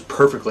jump just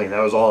perfectly, and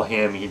that was all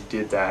him. He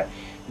did that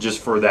just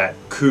for that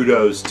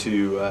kudos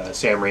to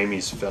Sam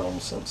Raimi's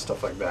films and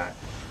stuff like that.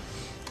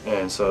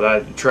 And so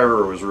that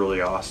Trevor was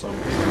really awesome.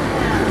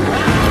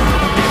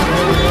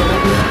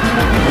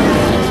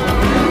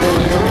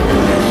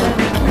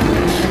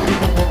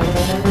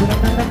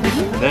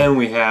 Then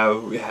we had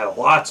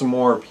lots of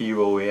more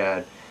people. We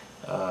had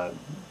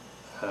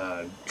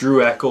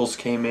Drew Eccles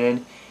came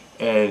in,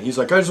 and he's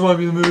like, I just want to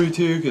be in the movie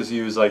too, because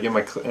he was like he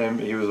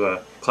was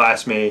a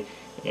classmate,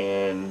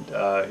 and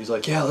he's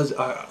like, yeah,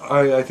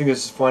 I think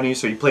this is funny.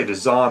 So he played a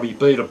zombie. He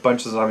played a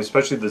bunch of zombies,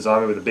 especially the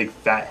zombie with a big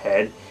fat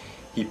head.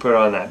 He put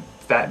on that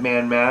Fat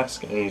Man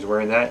mask, and he's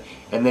wearing that.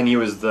 And then he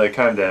was the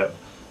kind of the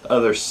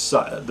other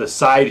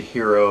side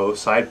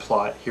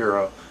plot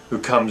hero who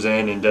comes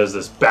in and does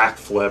this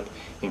backflip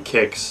and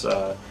kicks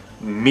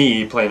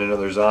me, playing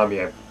another zombie,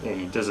 and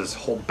he does this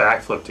whole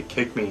backflip to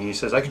kick me, and he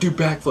says, I could do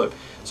backflip.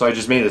 So I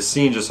just made a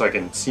scene just so I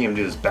can see him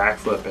do this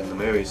backflip in the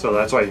movie. So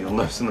that's why you'll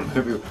notice in the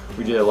movie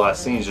we did a lot of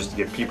scenes just to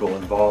get people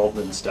involved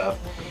and stuff.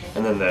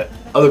 And then the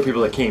other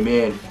people that came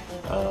in,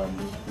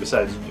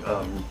 besides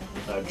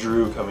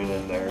Drew coming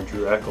in there,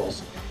 Drew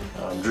Eccles,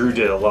 Drew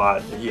did a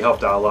lot. He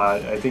helped out a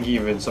lot. I think he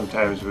even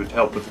sometimes would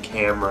help with the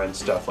camera and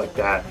stuff like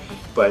that.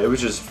 But it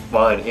was just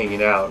fun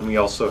hanging out. And we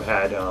also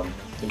had,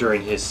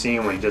 during his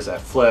scene when he does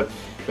that flip,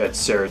 we had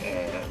Sarah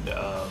and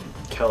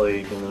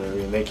Kelly in the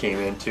movie, and they came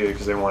in too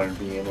because they wanted to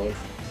be in it.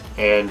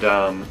 And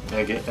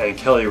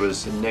Kelly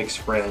was Nick's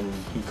friend.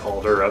 He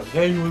called her up,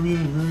 hey, you want to be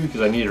in the movie?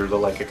 Because I needed her to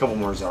like a couple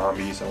more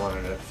zombies. I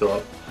wanted to fill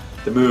up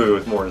the movie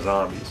with more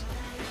zombies.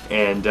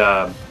 And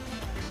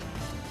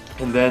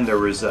then there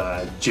was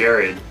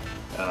Jared,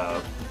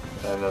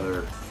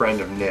 another friend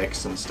of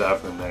Nick's and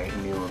stuff, and I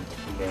knew him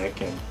through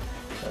Nick, and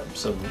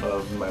some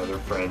of my other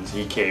friends.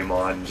 He came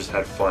on and just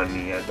had fun.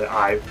 He had the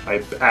eye,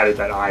 I added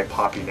that eye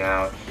popping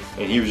out,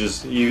 and he was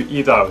just,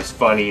 he thought it was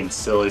funny and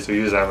silly, so he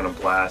was having a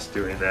blast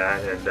doing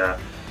that. And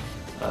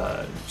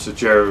so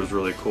Jared was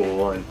really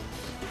cool, and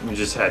we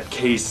just had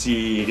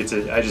Casey.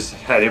 I just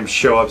had him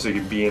show up so he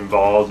could be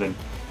involved, and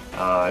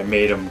I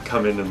made him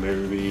come in the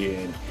movie,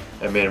 and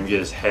I made him get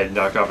his head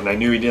knocked off. And I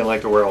knew he didn't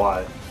like to wear a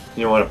lot.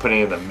 He didn't want to put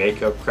any of the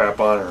makeup crap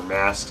on or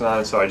masks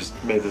on, so I just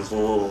made this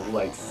little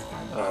like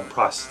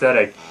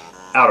prosthetic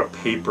out of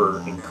paper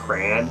and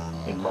crayon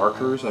and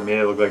markers. I made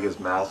it look like his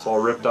mouth's all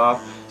ripped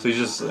off. So he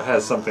just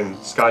has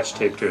something scotch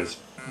taped to his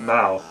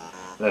mouth.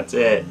 That's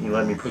it. He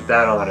let me put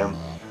that on him,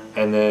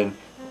 and then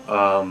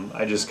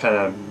I just kind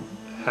of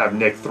have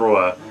Nick throw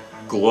a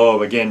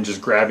globe, again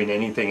just grabbing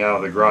anything out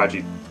of the garage.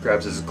 He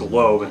grabs his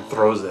globe and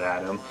throws it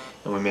at him,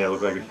 and we made it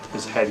look like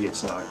his head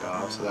gets knocked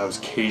off. So that was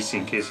Casey,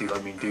 and Casey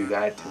let me do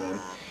that to him.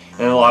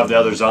 And a lot of the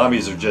other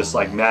zombies are just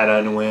like Matt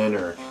Unwin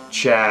or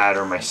Chad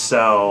or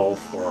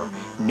myself or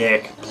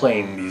Nick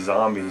playing these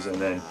zombies, and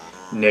then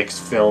Nick's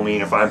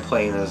filming if I'm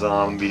playing a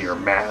zombie, or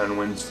Matt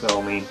Unwin's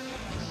filming.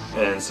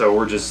 And so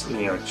we're just,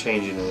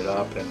 changing it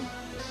up and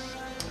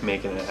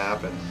making it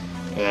happen.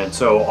 And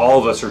so all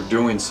of us are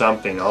doing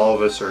something. All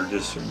of us are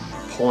just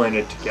pulling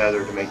it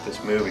together to make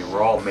this movie.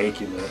 We're all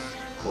making it.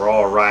 We're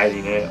all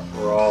writing it.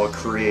 We're all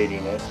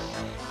creating it.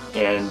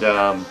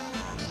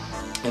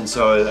 And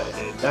so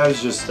that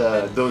was just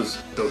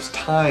those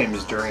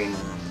times during the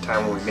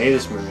time when we made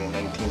this movie in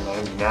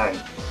 1999.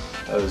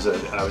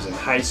 I was in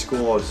high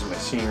school. This was my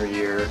senior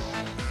year,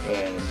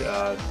 and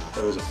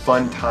it was a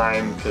fun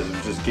time because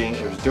it was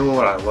doing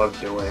what I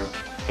loved doing,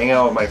 hanging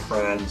out with my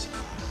friends,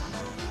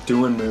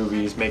 doing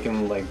movies,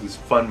 making like these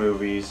fun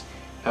movies,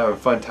 having a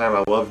fun time.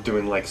 I love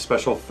doing like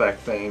special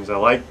effect things. I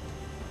like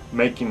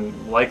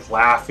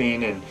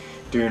laughing and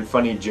doing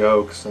funny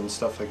jokes and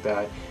stuff like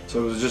that.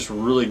 So it was just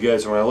really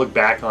good. So when I look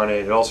back on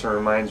it, it also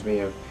reminds me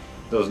of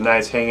those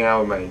nights hanging out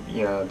with my,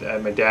 you know,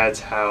 at my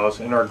dad's house,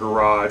 in our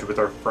garage with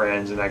our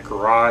friends. In that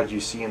garage you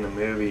see in the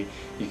movie,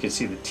 you can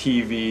see the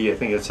TV. I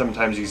think that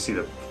sometimes you see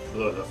the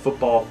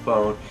football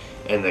phone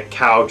and the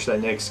couch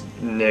that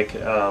Nick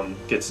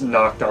gets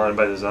knocked on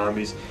by the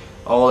zombies.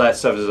 All that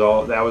stuff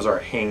that was our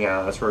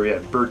hangout. That's where we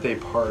had birthday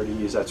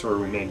parties. That's where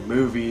we made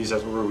movies.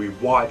 That's where we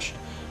watched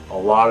a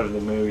lot of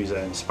the movies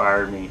that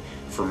inspired me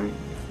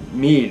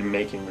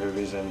making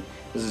movies. And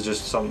this is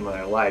just something that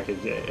I like.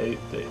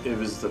 It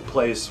was the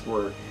place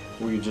where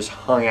we just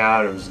hung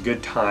out. It was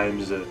good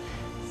times. The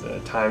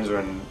times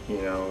when,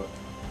 you know,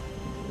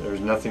 there was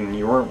nothing,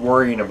 you weren't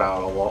worrying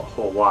about a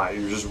whole lot.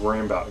 You were just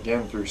worrying about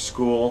getting through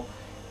school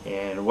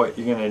and what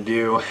you're gonna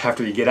do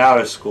after you get out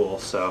of school.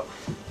 So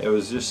it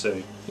was just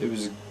it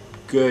was a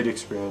good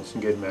experience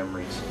and good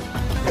memories.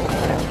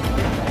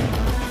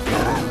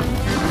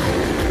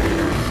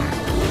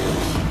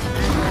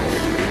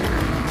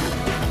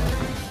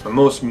 My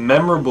most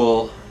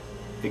memorable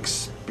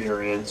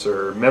experience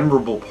or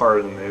memorable part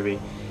of the movie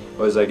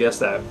was, I guess,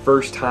 that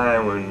first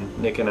time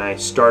when Nick and I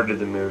started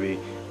the movie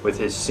with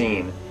his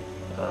scene.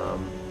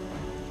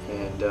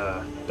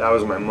 That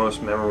was my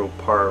most memorable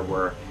part,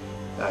 where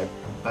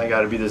I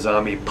got to be the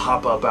zombie,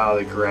 pop up out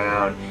of the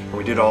ground, and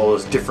we did all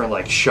those different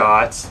like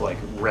shots, like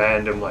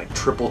random like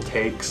triple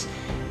takes,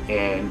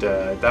 and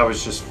that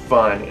was just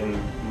fun. And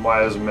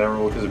why it was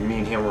memorable, because me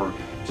and him were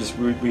just,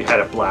 we had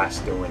a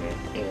blast doing it,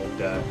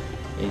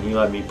 and he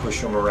let me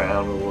push him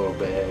around a little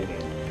bit,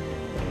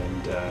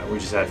 and we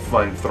just had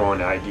fun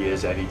throwing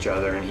ideas at each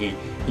other, and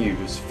he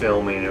was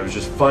filming, and it was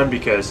just fun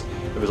because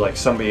it was like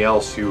somebody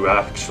else who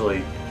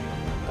actually,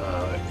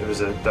 it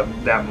was at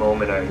that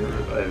moment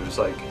it was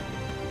like,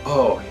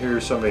 oh,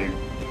 here's somebody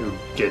who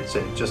gets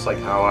it, just like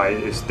how I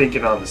is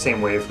thinking on the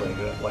same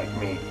wavelength like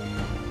me,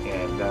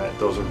 and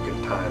those were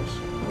good times,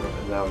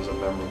 and that was a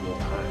memorable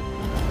time.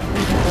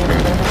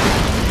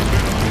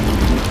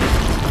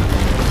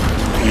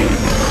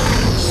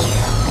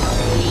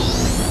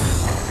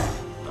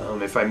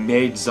 If I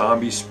made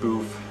Zombie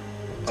Spoof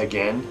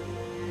again,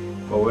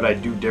 what would I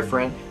do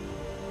different?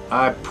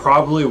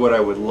 Probably what I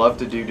would love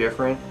to do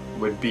different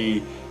would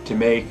be to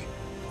make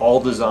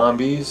all the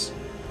zombies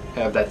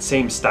have that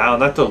same style,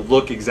 not to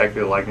look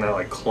exactly like, not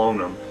like clone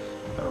them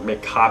or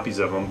make copies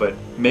of them, but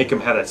make them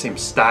have that same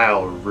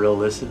style,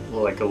 realistic,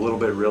 like a little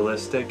bit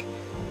realistic,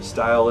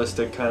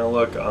 stylistic kind of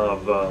look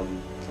of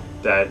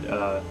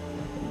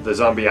the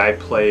zombie I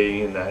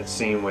play in that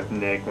scene with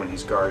Nick when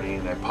he's guarding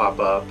and I pop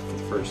up for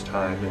the first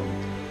time,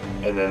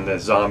 and then the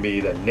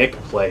zombie that Nick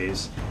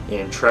plays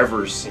in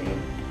Trevor's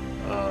scene,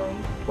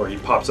 where he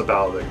pops up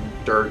out of the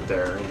dirt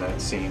there in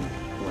that scene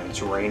when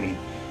it's raining.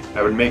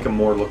 I would make them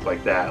more look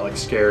like that, like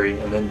scary,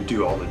 and then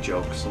do all the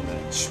jokes and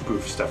the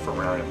spoof stuff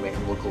around it, make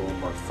them look a little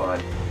more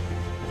fun.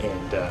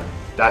 And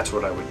that's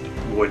what I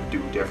would do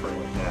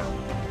differently now.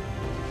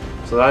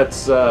 So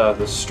that's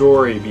the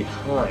story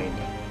behind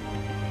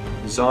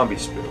Zombie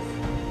Spoof,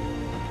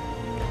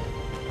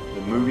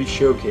 the movie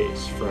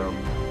showcase from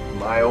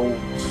my old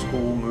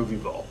school movie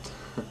vault.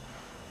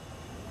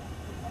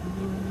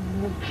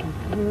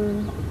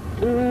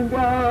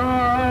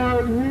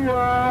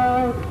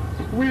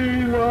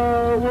 We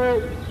love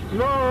it,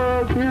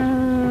 love you.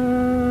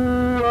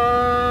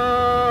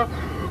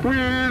 We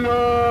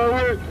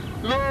love it,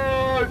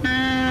 love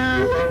you.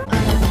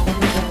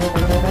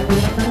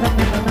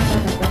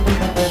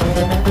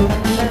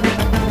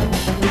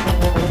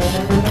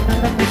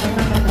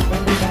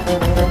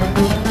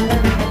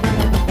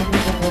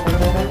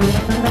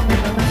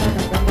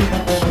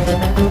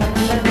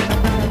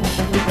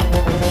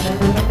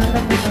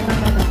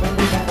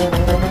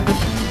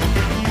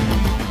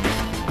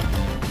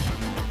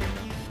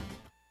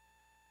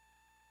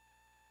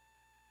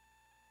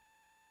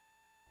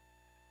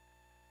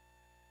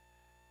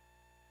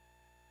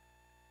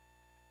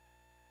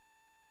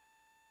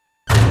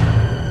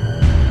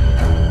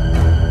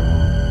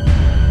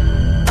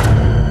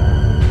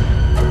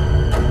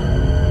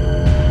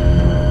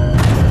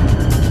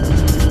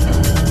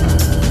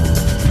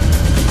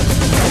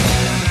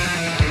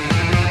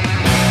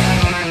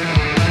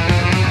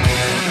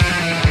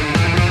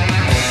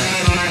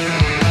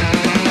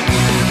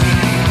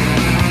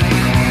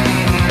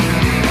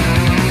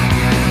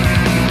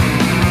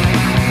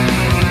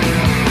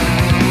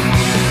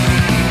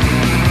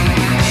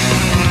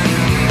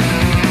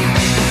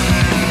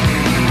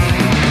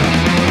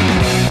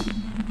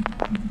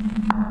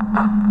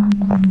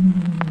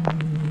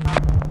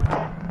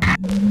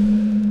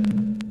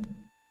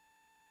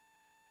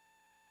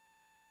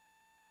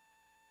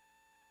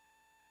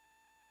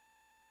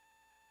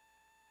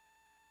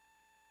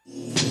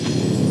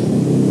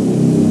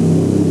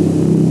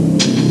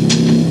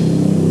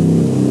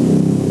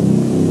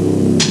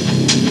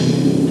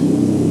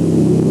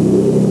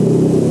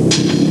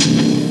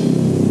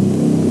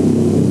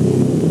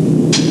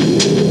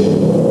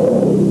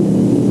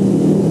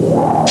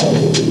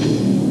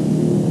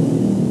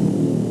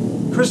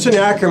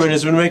 Ackerman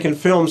has been making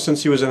films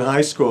since he was in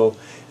high school,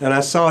 and I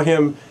saw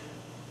him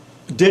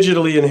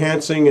digitally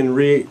enhancing and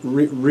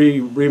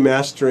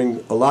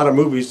remastering a lot of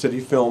movies that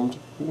he filmed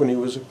when he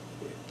was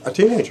a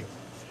teenager.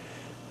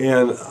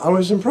 And I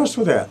was impressed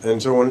with that.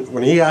 And so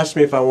when he asked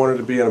me if I wanted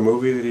to be in a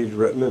movie that he'd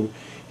written, and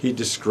he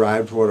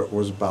described what it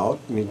was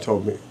about, and he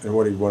told me and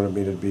what he wanted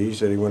me to be, he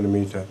said he wanted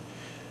me to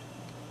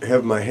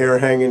have my hair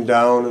hanging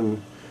down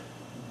and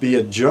be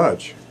a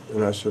judge.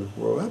 And I said,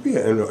 well, that'd be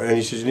it. And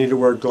he said, you need to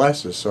wear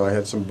glasses. So I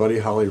had some Buddy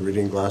Holly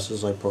reading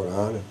glasses I put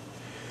on,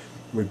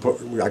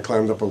 and I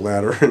climbed up a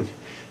ladder, and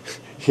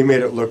he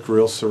made it look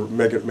real,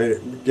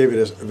 gave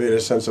it a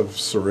sense of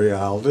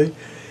surreality.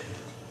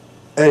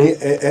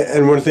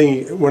 And one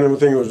thing that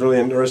was really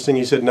interesting,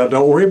 he said, now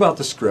don't worry about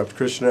the script.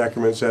 Christian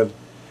Ackerman said,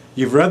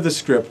 you've read the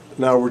script,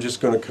 now we're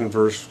just going to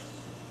converse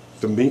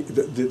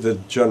the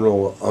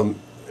general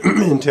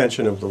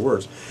intention of the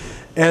words.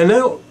 And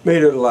that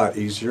made it a lot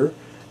easier,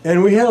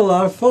 and we had a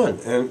lot of fun.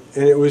 And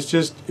it was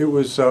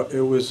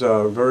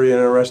very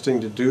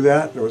interesting to do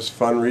that. It was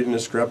fun reading the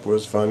script. It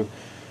was fun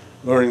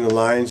learning the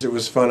lines. It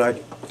was fun.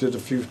 I did a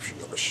few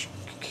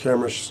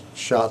camera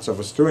shots of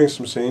us doing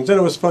some scenes, and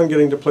it was fun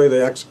getting to play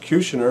the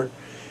executioner,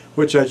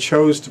 which I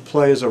chose to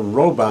play as a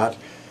robot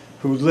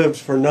who lived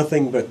for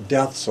nothing but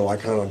death. So I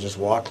kind of just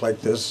walked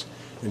like this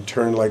and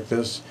turned like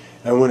this.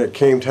 And when it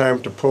came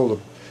time to pull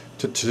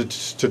to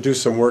do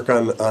some work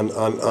on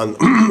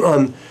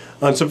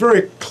some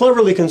very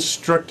cleverly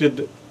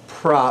constructed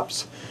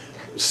props,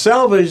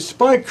 salvaged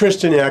by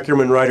Christian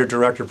Ackerman, writer,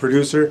 director,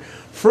 producer,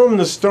 from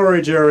the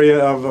storage area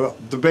of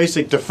the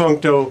basic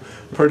defuncto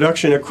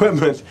production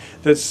equipment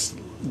that's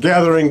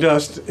gathering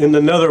dust in the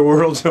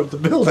netherworlds of the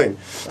building.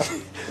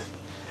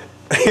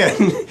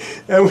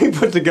 and we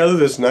put together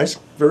this nice,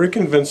 very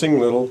convincing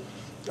little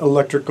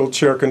electrical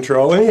chair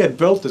control, and he had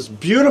built this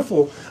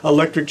beautiful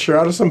electric chair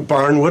out of some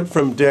barnwood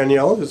from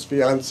Danielle, his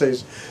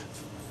fiance's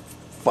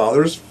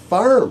father's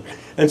farm.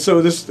 And so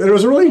it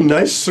was a really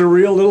nice,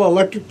 surreal little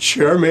electric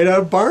chair made out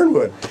of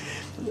barnwood.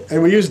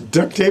 And we used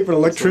duct tape and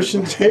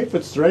electrician tape.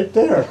 It's right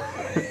there.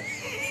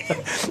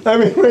 I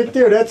mean, right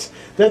there.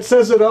 That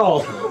says it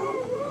all.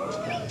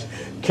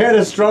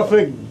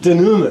 Catastrophic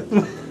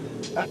denouement.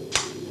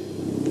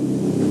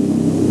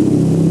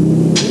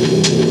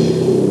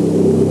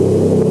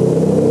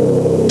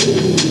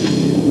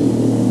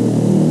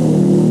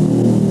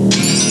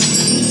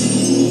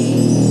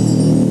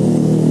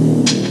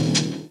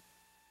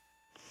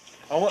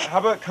 How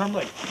about come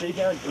like stay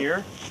down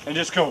here and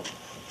just go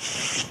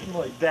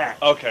like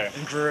that. Okay.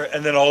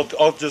 And then I'll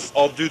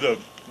do the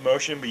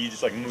motion, but you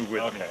just like move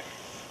with me. Okay.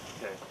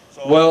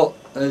 So Well,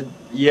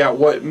 yeah,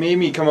 what made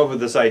me come up with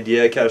this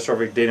idea,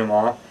 catastrophic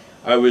denouement,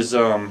 it was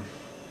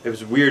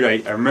weird.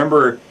 I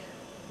remember,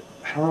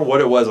 I don't know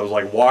what it was, I was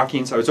like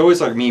walking, so it's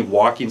always like me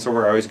walking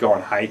somewhere, I always go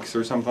on hikes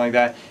or something like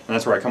that, and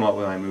that's where I come up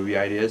with my movie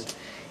ideas.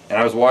 And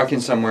I was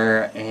walking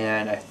somewhere,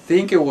 and I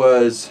think it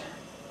was,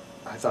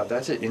 I thought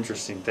that's an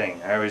interesting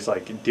thing. I always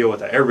like deal with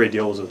that. Everybody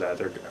deals with that.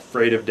 They're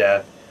afraid of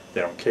death.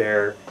 They don't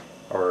care,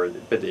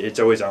 but it's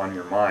always on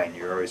your mind.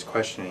 You're always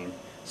questioning.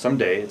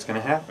 Someday it's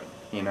going to happen,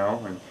 you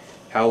know, and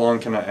how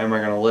long am I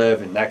going to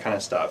live, and that kind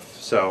of stuff.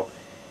 So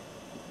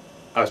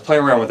I was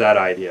playing around with that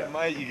idea.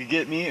 You could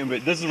get me,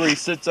 but this is where he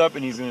sits up,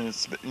 and he's going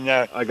to.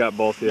 Yeah, I got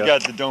both. Yeah. You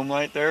got the dome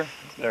light there.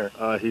 There.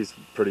 He's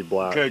pretty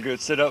black. Okay,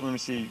 good. Sit up. Let me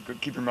see.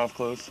 Keep your mouth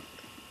closed.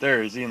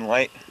 There. Is he in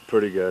light?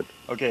 Pretty good.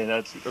 Okay,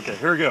 okay.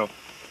 Here we go.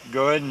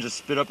 Go ahead and just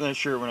spit up in that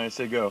shirt when I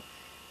say go.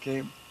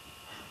 Okay.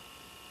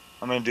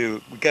 I'm gonna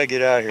do. We gotta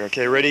get out of here.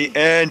 Okay, ready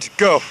and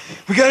go.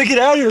 We gotta get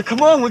out of here.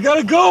 Come on, we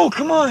gotta go.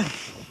 Come on,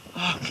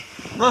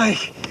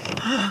 Mike.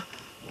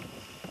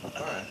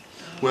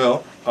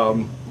 Well,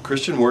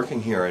 Christian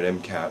working here at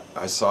MCAT,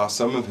 I saw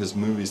some of his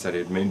movies that he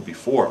had made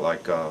before,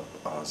 like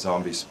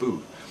Zombie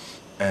Spoof,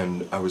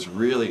 and I was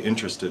really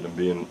interested in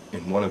being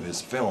in one of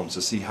his films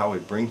to see how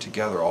he'd bring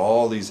together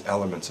all these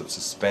elements of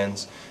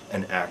suspense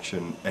and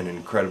action and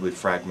incredibly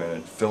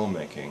fragmented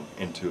filmmaking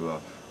into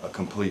a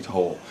complete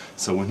whole.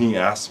 So when he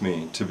asked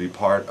me to be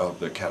part of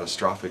the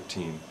catastrophic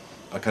team,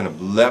 I kind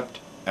of leapt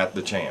at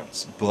the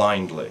chance,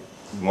 blindly,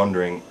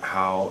 wondering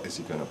how is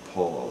he going to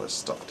pull all this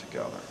stuff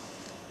together.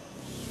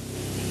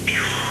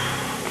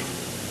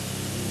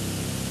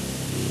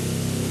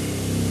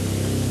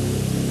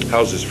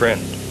 How's his friend?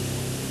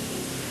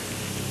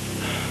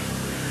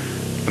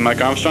 The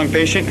Mike Armstrong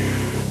patient?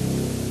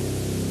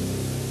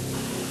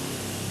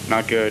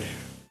 Not good.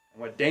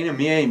 What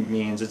denouement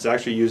means, it's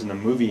actually used in the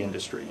movie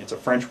industry. It's a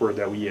French word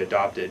that we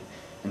adopted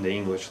in the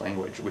English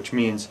language, which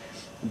means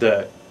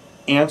the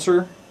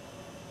answer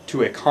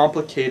to a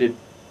complicated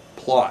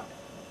plot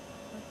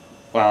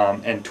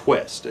and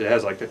twist. It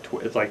has like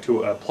it's like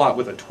to a plot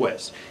with a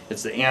twist.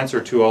 It's the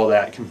answer to all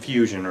that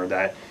confusion, or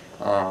that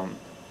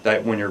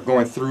that when you're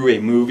going through a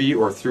movie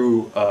or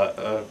through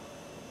a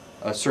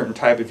certain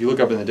type. If you look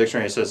up in the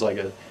dictionary, it says like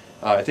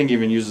I think it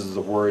even uses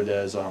the word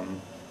as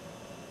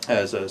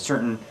a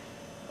certain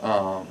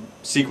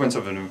sequence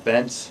of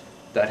events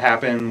that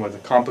happen with a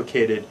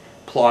complicated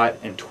plot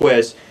and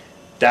twist.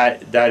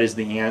 That is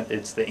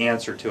it's the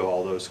answer to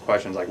all those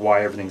questions, like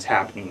why everything's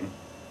happening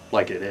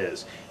like it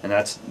is. And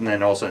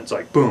then all of a sudden it's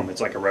like, boom,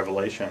 it's like a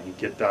revelation. You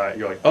get that,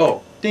 you're like,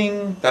 oh,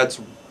 ding, that's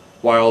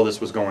why all this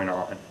was going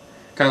on.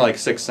 Kind of like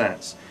Sixth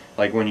Sense.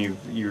 Like when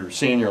you're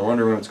seeing, you're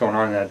wondering what's going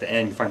on, and at the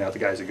end you find out the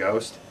guy's a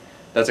ghost.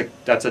 That's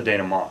a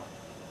denouement.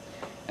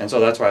 And so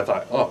that's why I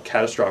thought, oh,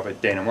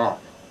 catastrophic denouement.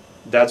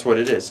 That's what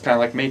it is. It's kind of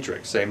like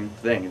Matrix, same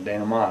thing, a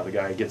denouement. The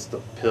guy gets the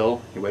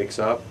pill, he wakes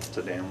up, it's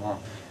a denouement.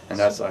 And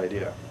that's the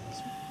idea.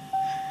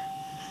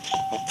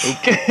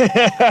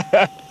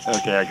 Okay.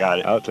 Okay, I got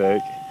it. I'll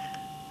take.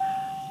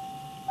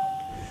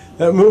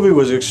 That movie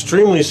was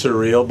extremely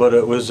surreal, but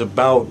it was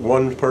about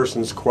one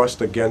person's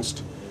quest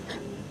against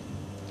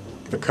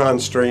the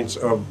constraints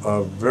of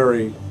a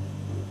very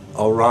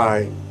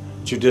awry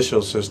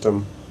judicial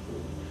system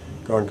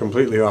gone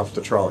completely off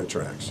the trolley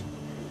tracks.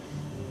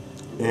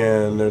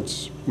 And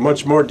it's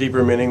much more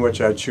deeper meaning,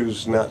 which I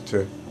choose not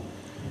to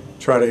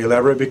try to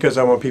elaborate because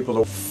I want people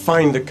to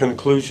find the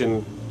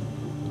conclusion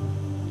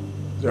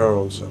their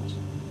own selves.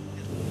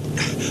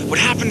 What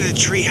happened to the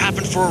tree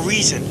happened for a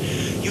reason.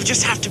 You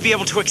just have to be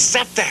able to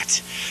accept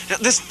that. Now,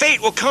 this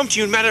fate will come to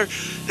you no matter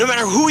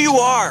who you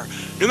are,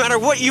 no matter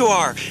what you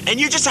are, and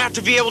you just have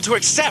to be able to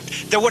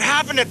accept that what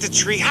happened at the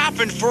tree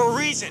happened for a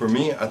reason. For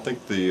me, I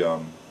think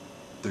the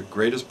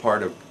greatest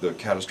part of the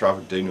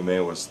catastrophic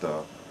denouement was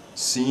the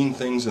seeing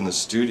things in the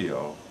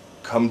studio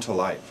come to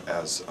life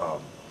as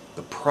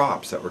the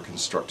props that were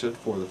constructed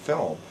for the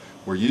film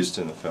were used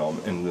in the film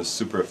in this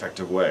super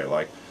effective way.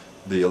 Like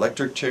the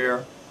electric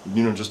chair,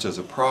 you know, just as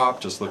a prop,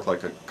 just looked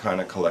like a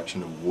kind of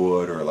collection of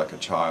wood or like a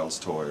child's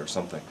toy or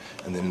something.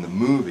 And then in the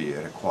movie,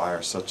 it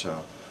acquires such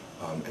a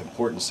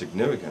important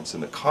significance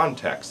in the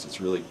context. It's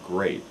really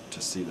great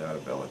to see that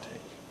ability.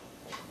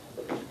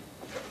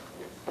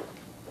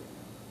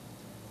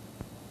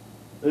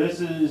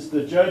 This is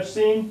the judge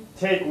scene,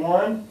 take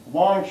one,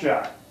 long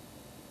shot.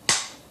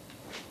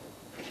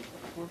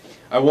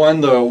 I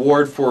won the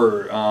award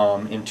for,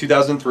 in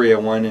 2003, I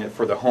won it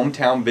for the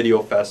Hometown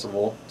Video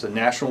Festival. It's a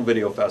national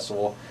video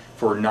festival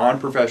for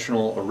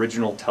non-professional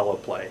original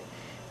teleplay.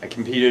 I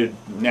competed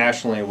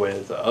nationally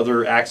with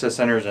other access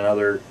centers and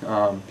other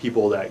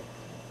people that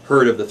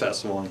heard of the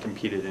festival and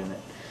competed in it.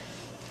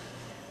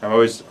 I'm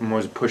always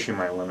pushing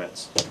my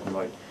limits. I'm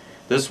like,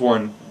 this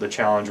one, the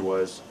challenge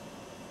was,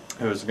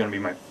 it was going to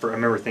be my first, I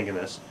remember thinking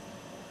this,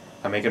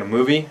 I'm making a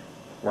movie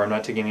where I'm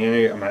not taking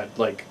any, I'm not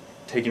like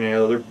taking any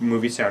other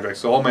movie soundtracks.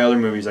 So all my other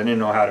movies, I didn't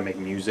know how to make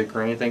music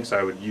or anything, so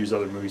I would use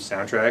other movie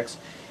soundtracks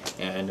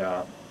and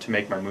to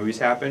make my movies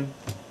happen.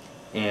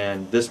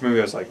 And this movie,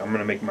 I was like, I'm going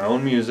to make my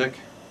own music.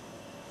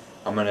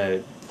 I'm going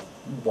to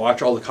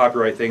watch all the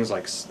copyright things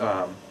like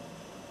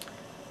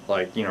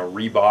you know,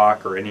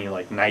 Reebok or any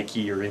like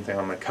Nike or anything.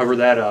 I'm going to cover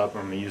that up.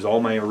 I'm going to use all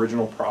my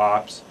original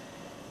props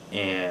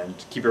and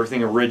keep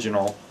everything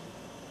original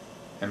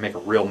and make a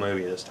real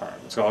movie this time.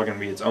 It's all going to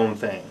be its own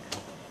thing.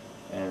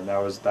 And that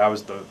was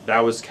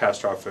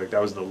catastrophic.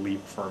 That was the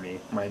leap for me,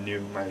 my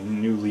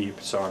new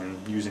leap. So I'm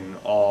using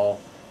all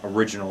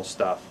original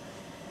stuff.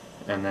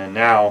 And then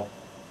now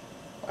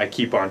I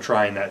keep on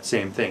trying that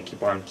same thing,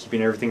 keep on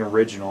keeping everything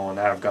original, and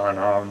I've gone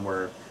on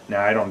where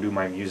now I don't do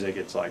my music.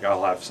 It's like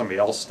I'll have somebody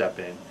else step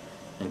in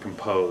and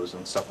compose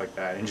and stuff like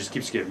that, and it just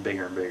keeps getting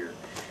bigger and bigger.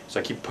 So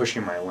I keep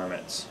pushing my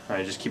limits.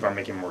 I just keep on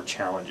making more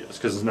challenges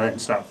because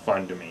it's not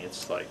fun to me.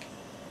 It's like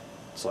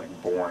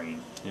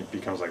boring. It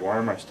becomes like, why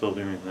am I still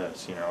doing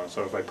this? You know.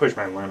 So if I push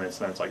my limits,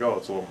 then it's like, oh,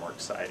 it's a little more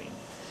exciting.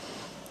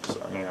 So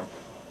yeah.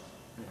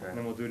 Okay. And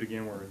then we'll do it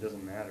again where it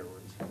doesn't matter.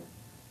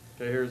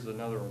 Okay, here's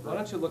another one. Why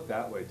don't you look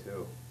that way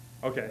too?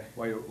 Okay.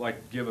 Why you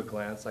like give a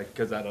glance, like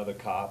because that other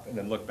cop, and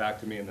then look back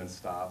to me and then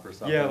stop or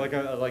something. Yeah, like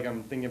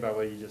I'm thinking about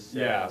what you just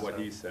said. Yeah, what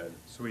he said.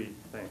 Sweet,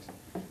 thanks.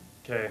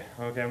 Okay,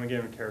 I'm gonna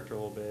give him character a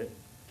little bit.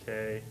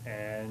 Okay,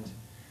 and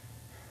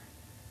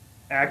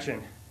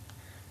action.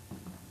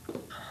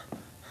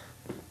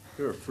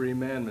 You're a free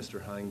man,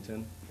 Mr.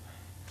 Huntington.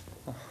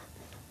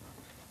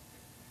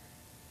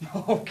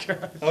 Oh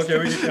God. Okay,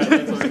 we can cut.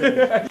 That's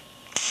okay.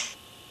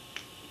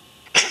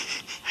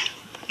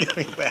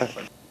 Getting bad.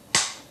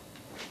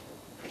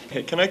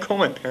 Hey, can I call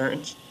my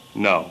parents?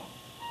 No.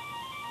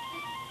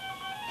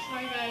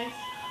 Sorry, guys.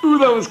 Ooh,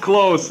 that was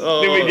close.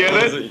 Oh, did we get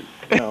it?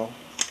 No.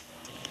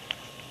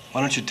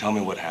 Why don't you tell me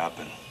what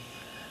happened?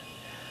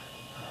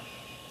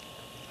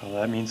 Well,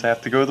 that means I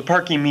have to go to the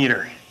parking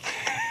meter.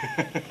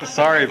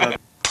 Sorry, but.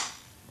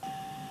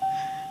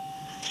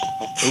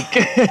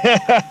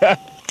 Okay.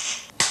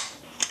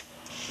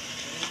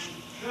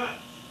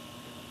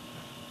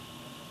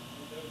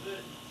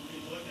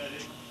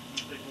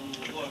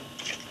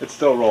 It's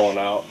still rolling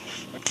out.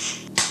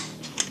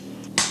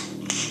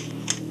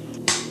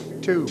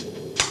 2.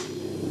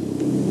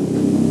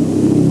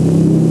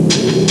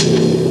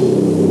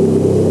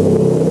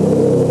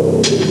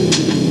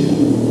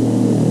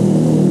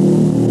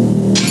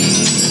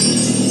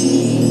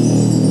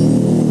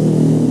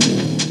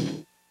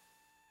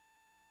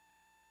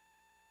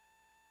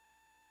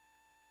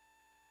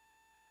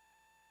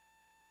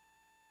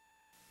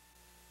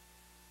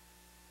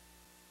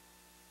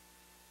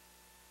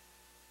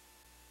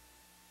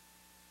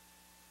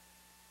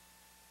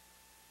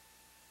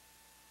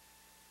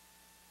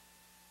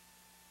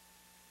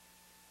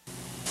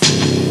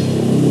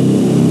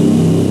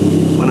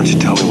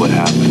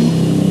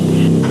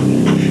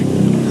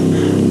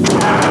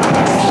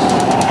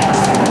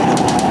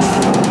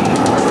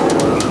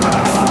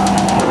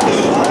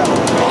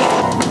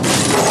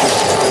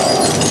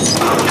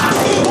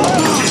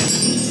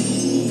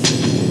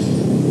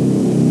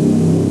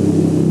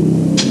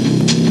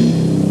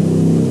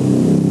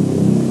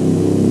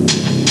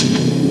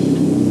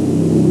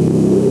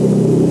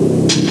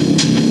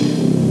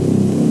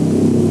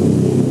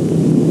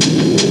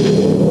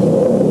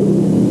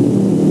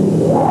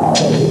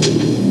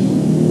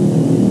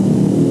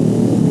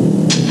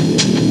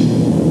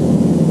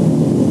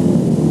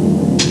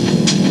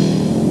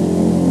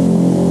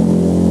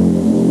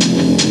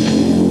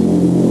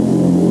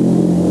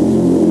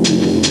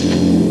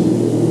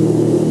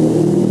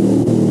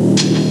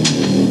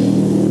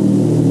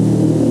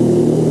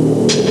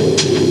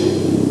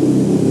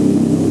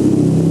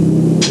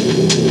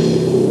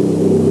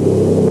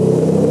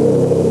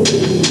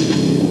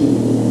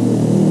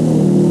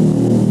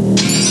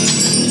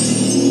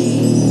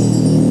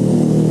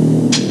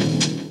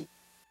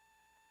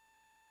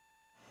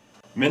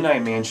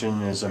 Midnight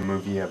Mansion is a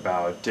movie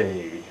about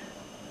a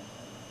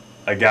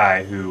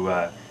guy who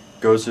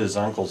goes to his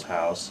uncle's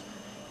house.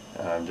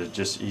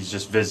 He's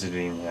just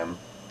visiting him,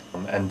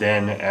 and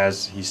then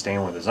as he's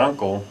staying with his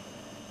uncle,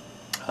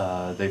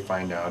 they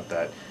find out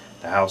that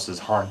the house is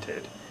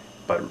haunted.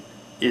 But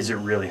is it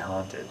really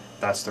haunted?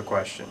 That's the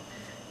question.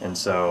 And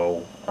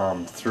so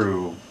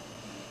through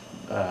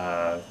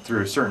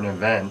certain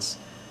events,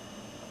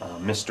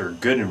 Mr.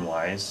 Good and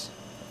Wise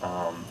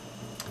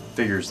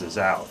figures this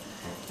out,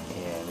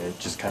 and it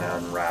just kind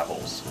of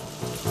unravels.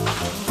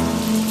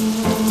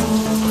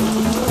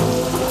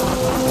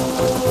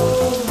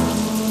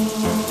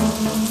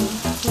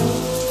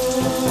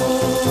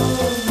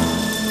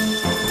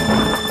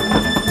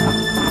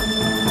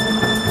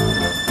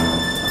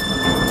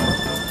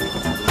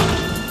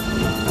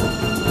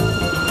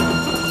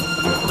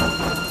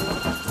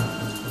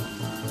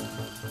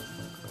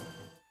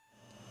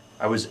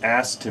 I was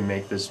asked to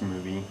make this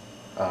movie.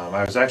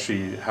 I was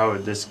actually, how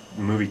this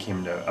movie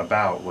came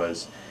about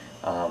was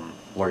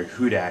Lori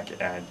Hudak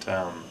at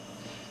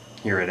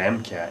here at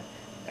MCAT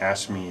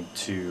asked me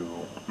to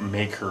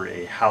make her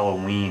a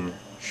Halloween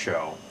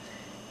show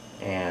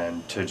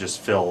and to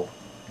just fill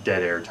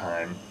dead air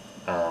time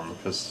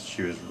because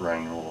she was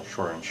running a little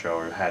short on show,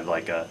 or had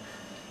like a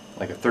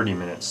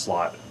 30-minute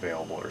slot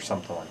available or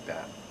something like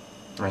that.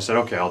 And I said,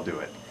 okay, I'll do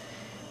it.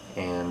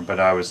 But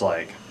I was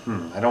like,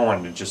 I don't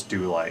want to just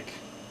do like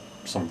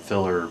some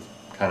filler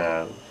kind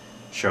of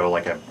show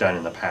like I've done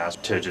in the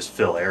past to just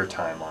fill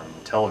airtime on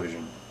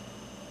television.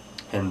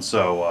 And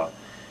so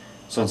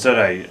instead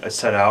I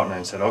set out and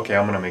I said, okay,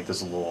 I'm going to make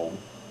this a little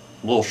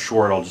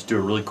short. I'll just do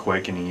it really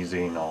quick and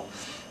easy, and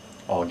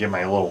I'll get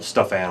my little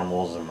stuffed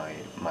animals and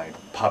my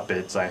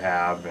puppets I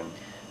have, and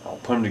I'll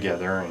put them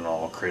together and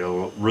I'll create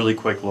a really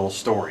quick little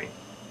story.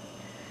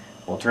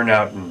 Well, it turned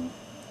out in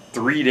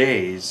 3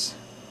 days,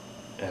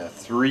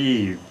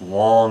 3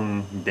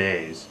 long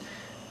days,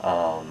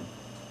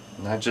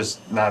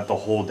 not the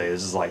whole day,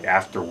 this is like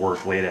after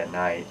work late at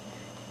night,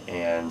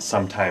 and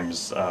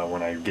sometimes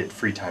when I get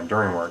free time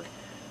during work,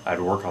 I'd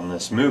work on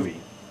this movie,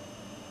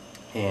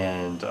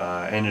 and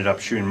I ended up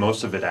shooting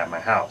most of it at my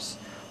house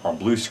on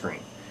blue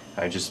screen.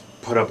 I just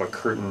put up a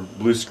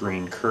blue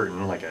screen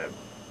curtain,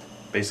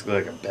 basically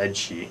like a bed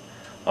sheet,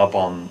 up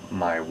on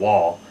my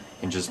wall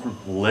and just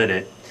lit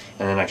it,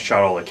 and then I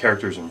shot all the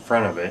characters in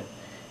front of it,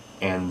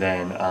 and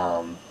then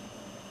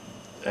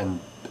and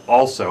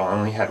also I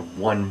only had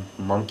one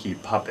monkey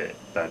puppet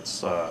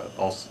that's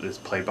also is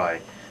played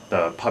by,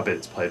 the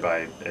puppet's played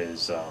by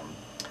is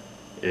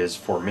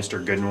for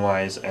Mr.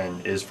 Goodenwise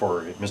and is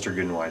for Mr.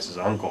 Goodenwise's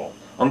uncle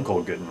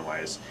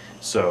Goodenwise.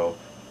 So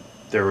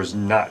there was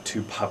not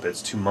 2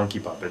 puppets, 2 monkey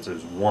puppets, it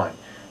was 1.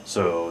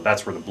 So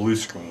that's where the blue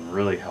screen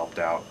really helped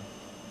out.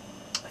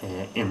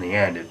 In the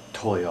end, it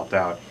totally helped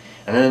out.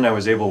 And then I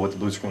was able with the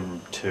blue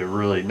screen to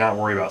really not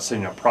worry about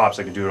setting up props.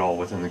 I could do it all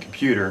within the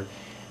computer.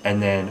 And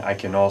then I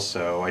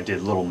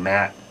did little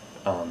matte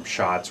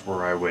shots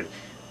where I would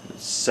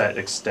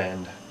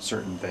extend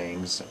certain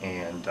things,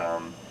 and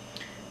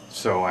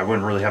so I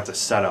wouldn't really have to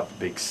set up a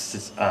big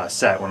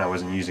set when I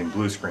wasn't using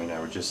blue screen.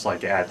 I would just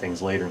add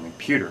things later in the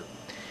computer,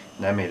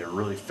 and that made it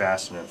really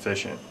fast and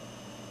efficient.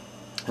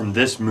 And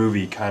this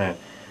movie kind of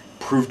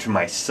proved to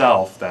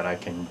myself that I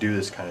can do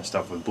this kind of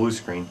stuff with blue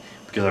screen,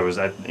 because I was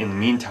in the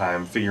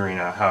meantime figuring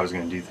out how I was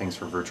going to do things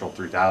for Virtual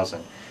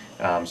 3000,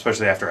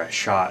 especially after I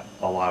shot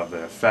a lot of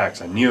the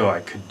effects. I knew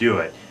I could do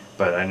it,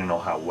 but I didn't know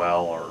how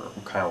well or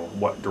kind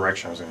of what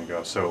direction I was going to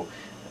go. So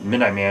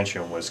Midnight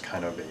Mansion was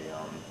kind of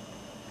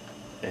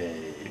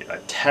a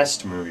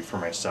test movie for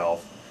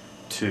myself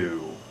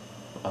to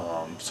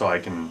so I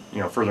can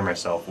further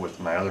myself with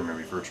my other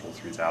movie, Virtual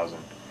 3000.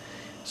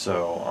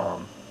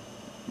 So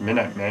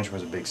Midnight Mansion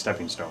was a big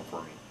stepping stone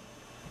for me.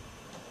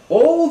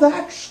 Oh,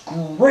 that's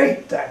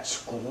great,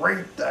 that's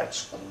great,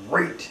 that's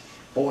great.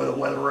 Boy, the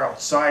weather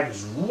outside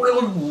is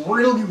really,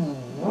 really,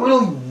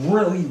 really,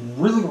 really,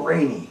 really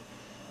rainy.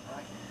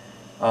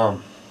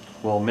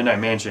 Well, Midnight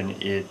Mansion,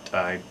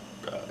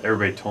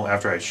 everybody told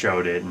after I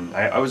showed it, and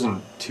I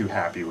wasn't too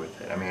happy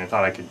with it. I mean, I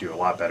thought I could do a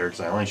lot better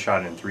because I only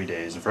shot it in 3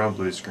 days in front of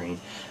blue screen.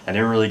 I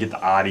didn't really get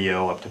the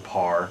audio up to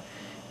par.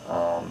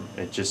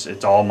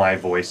 It's all my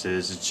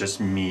voices. It's just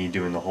me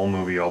doing the whole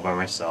movie all by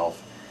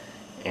myself,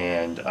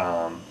 and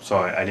so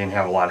I didn't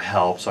have a lot of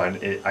help. So I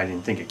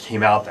didn't think it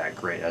came out that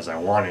great as I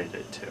wanted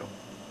it to.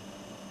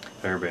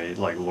 Everybody,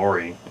 like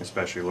Lori,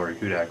 especially Lori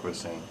Hudak, was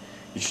saying,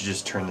 you should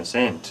just turn this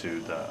in to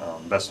the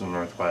Best of the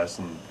Northwest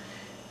and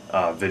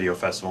Video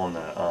Festival and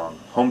the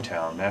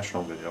Hometown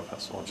National Video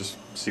Festival. Just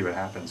see what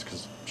happens,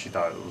 because she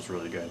thought it was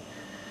really good.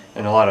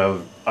 And a lot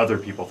of other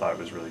people thought it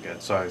was really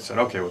good. So I said,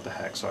 okay, what the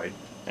heck. So I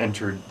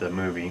entered the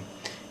movie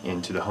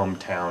into the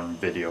Hometown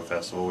Video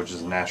Festival, which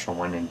is a national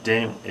one, and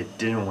it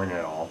didn't win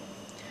at all.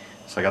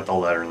 So I got the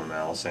letter in the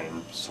mail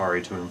saying,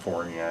 sorry to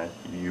inform you,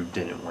 you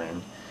didn't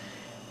win.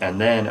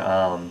 And then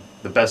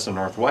the Best of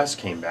Northwest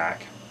came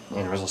back, and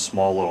it was a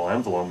small little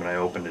envelope, and I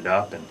opened it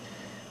up, and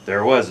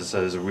there it was. It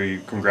says, we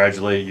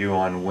congratulate you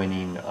on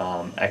winning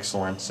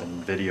excellence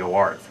in video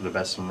art for the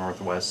Best of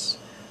Northwest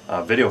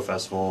Video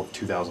Festival of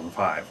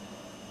 2005.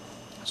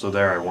 So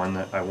there I won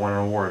an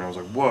award, and I was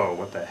like, whoa,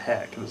 what the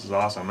heck, this is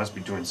awesome, I must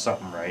be doing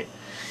something right.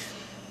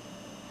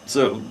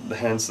 So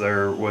hence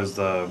there was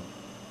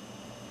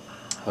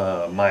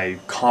my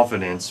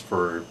confidence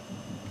for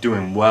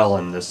doing well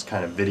in this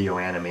kind of video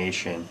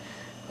animation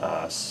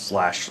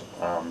slash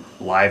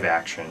live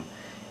action,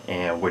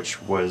 and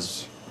which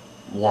was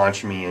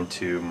launched me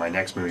into my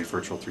next movie,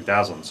 Virtual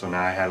 3000. So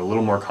now I had a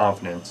little more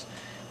confidence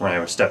when I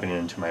was stepping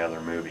into my other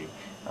movie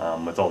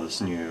with all this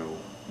new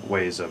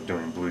ways of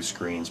doing blue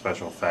screen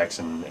special effects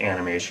and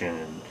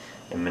animation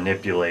and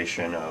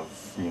manipulation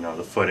of, you know,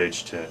 the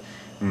footage to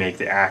make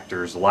the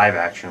actors live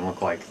action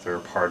look like they're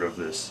part of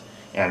this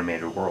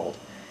animated world.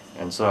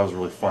 And so that was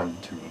really fun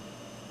to me.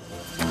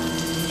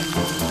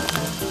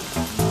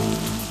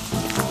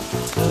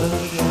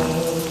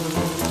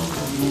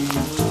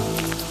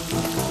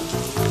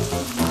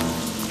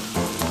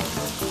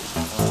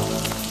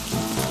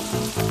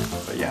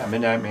 But yeah,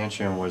 Midnight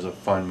Mansion was a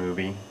fun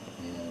movie,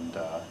 and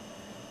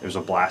it was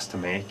a blast to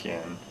make,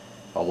 and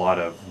a lot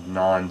of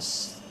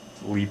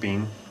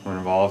non-sleeping were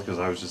involved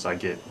because I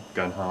get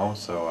gung-ho,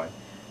 so I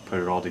put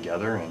it all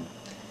together, and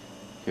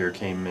here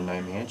came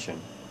Midnight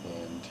Mansion,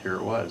 and here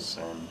it was.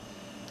 And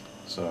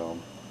so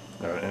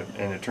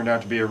and it turned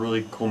out to be a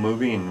really cool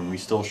movie, and we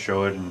still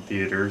show it in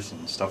theaters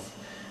and stuff,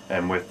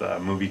 and with a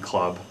movie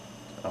club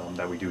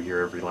that we do here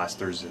every last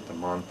Thursday of the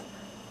month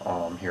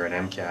here at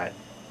MCAT.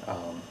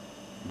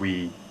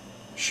 We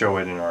show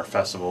it in our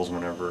festivals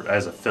whenever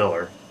as a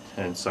filler,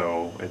 and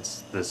so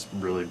it's this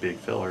really big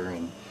filler,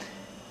 and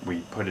we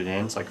put it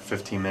in. It's like a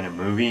 15-minute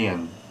movie,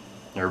 and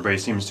everybody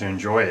seems to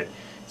enjoy it,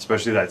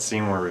 especially that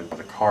scene where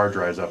the car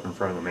drives up in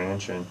front of the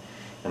mansion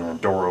and the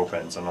door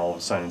opens, and all of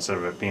a sudden, instead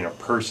of it being a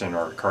person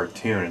or a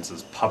cartoon, it's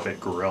this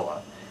puppet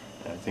gorilla.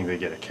 And I think they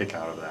get a kick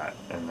out of that,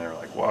 and they're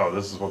like, whoa,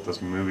 this is what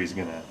this movie's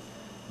gonna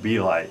be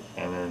like.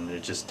 And then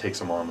it just takes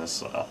them on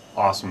this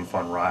awesome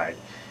fun ride,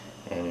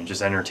 and it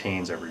just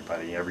entertains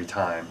everybody every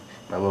time.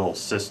 My little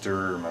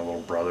sister, my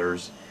little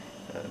brothers,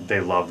 they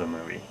love the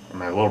movie. And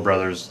my little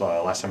brothers,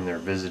 last time they were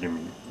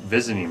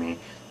visiting me,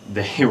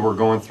 they were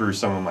going through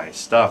some of my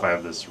stuff. I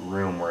have this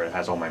room where it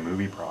has all my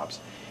movie props,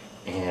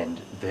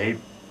 and they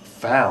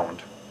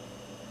found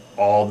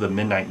all the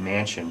Midnight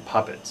Mansion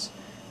puppets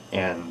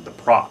and the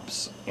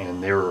props,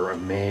 and they were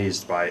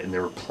amazed by it, and they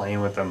were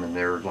playing with them, and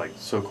they were like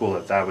so cool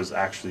that that was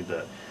actually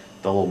the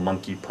little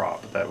monkey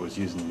prop that was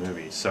used in the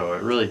movie. So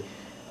it really,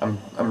 I'm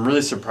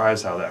really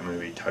surprised how that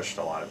movie touched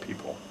a lot of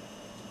people.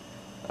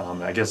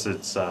 I guess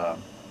it's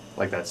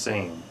like that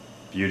saying,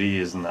 beauty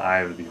is in the eye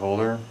of the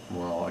beholder.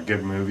 Well, a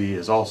good movie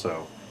is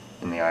also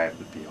in the eye of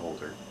the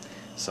beholder.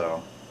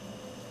 So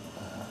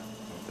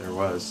there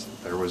was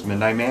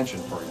Midnight Mansion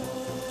for you.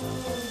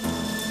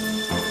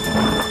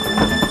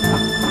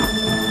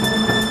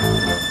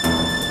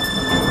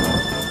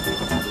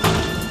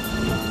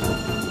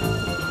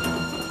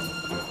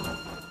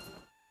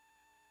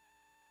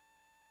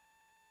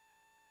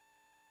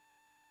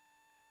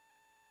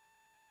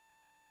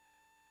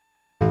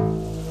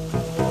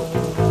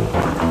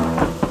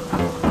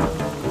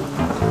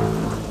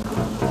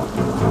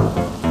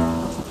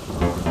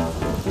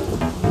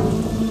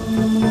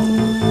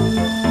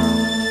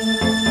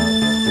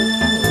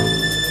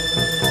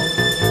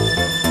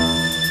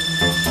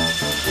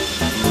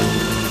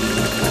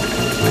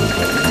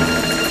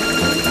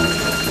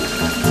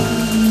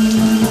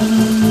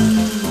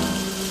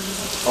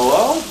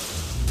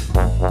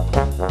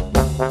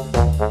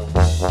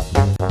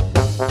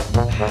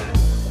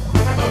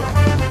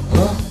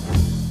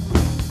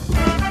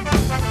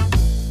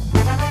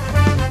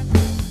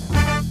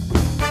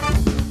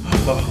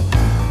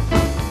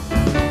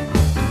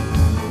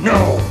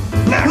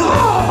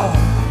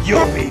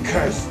 You'll be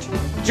cursed,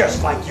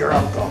 just like your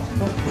uncle.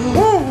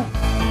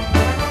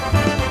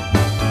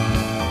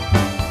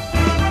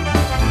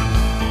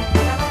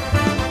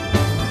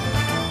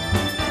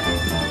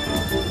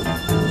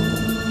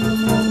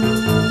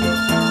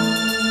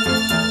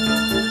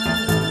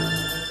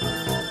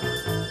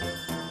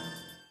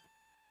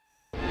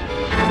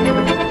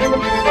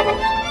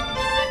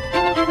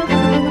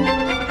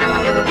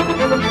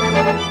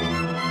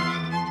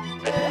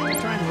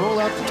 Trying to roll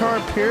out the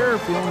tarp here,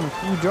 feeling a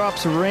few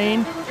drops of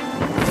rain.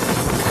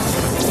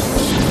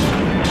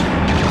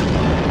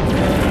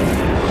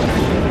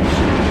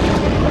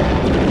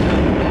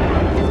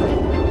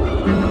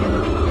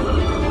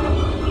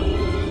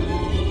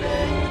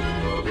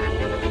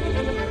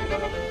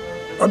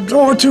 A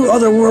door to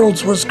other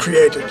worlds was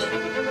created.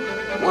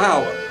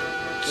 Wow.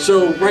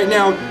 So right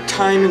now,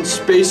 time and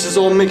space is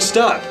all mixed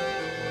up.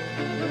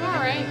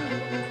 Alright.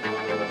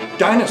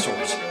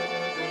 Dinosaurs.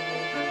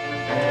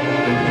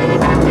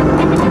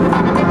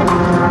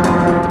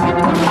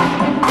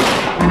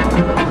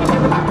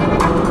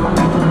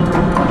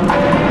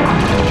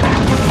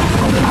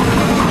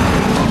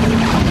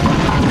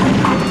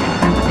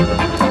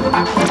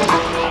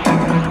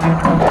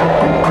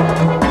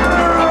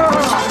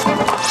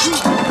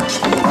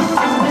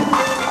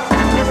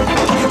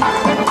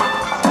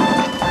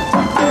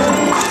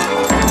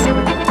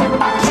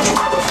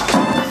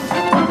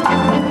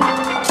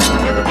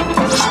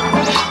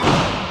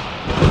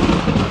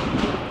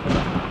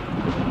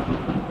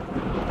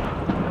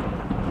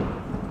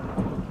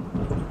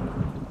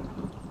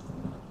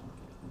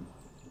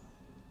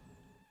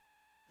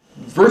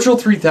 Virtual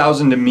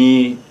 3000 to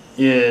me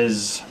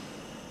is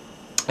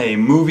a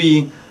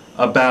movie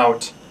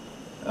about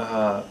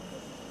a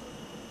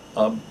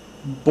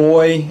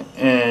boy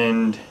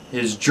and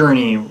his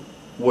journey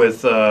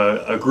with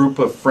a group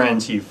of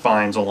friends he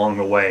finds along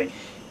the way.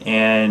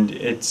 And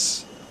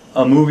it's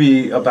a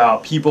movie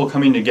about people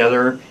coming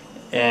together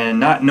and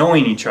not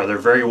knowing each other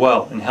very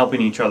well and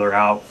helping each other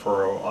out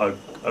for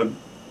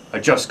a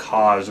just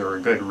cause or a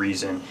good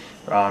reason.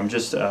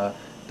 Just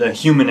the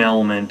human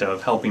element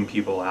of helping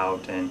people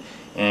out and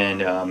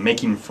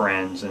making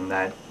friends, and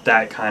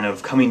that kind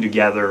of coming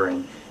together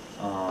and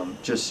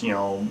just, you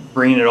know,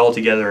 bringing it all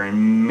together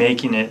and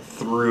making it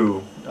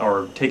through,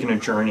 or taking a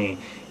journey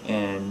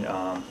and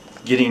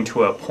getting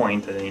to a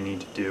point that they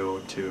need to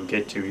do to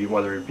get to,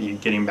 whether it be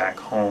getting back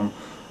home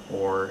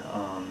or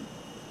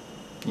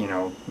you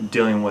know,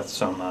 dealing with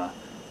some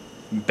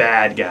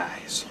bad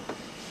guys.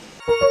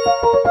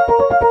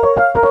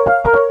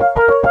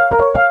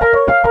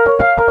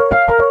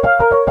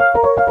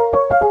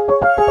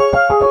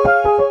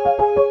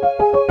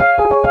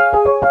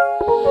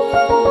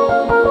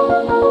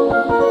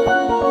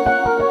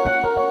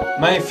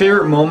 My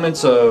favorite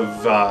moments of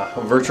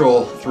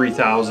Virtual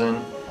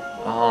 3000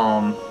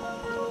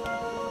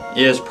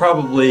 is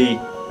probably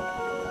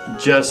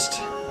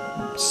just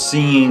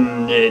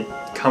seeing it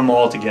come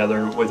all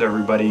together with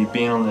everybody,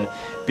 being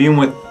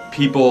with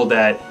people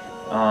that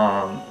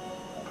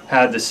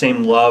had the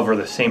same love or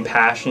the same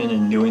passion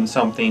in doing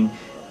something.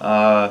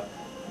 I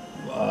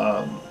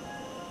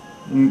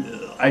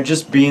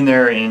just being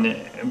there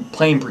and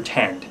playing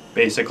pretend,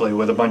 basically,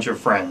 with a bunch of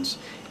friends,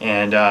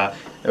 and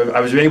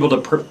I was able to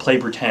play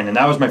pretend, and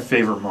that was my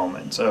favorite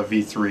moments of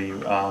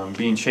V3.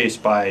 Being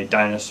chased by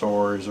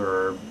dinosaurs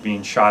or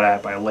being shot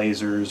at by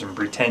lasers and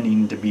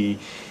pretending to be,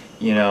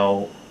 you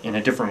know, in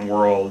a different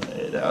world.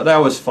 That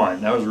was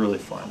fun. That was really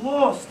fun.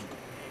 Lost.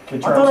 I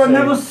thought I'd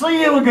never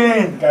see you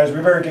again. Guys, we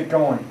better get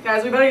going.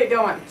 Guys, we better get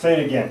going. Say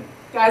it again.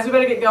 Guys, we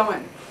better get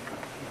going.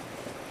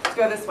 Let's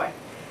go this way.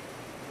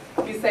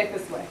 Be safe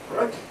this way.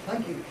 Right.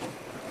 Thank you.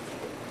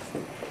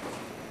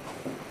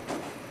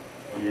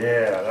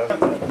 Yeah.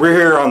 We're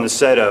here on the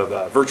set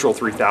of Virtual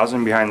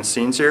 3000, behind the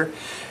scenes here,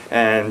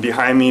 and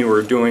behind me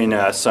we're doing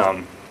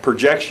some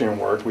projection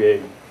work.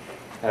 We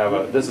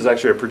have this is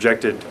actually a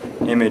projected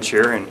image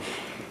here, and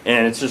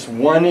it's just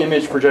one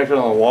image projected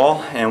on the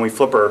wall, and we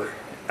flip our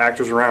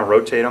actors around,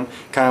 rotate them,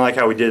 kind of like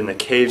how we did in the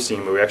cave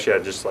scene, but we actually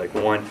had just like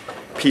one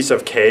piece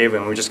of cave,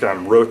 and we just got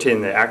them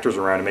rotating the actors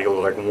around to make it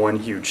look like one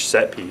huge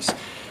set piece.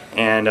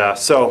 And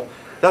so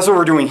that's what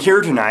we're doing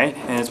here tonight,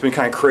 and it's been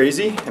kind of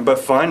crazy but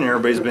fun, and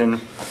everybody's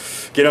been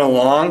getting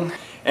along.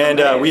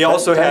 And we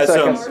also had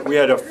we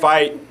had a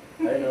fight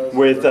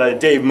with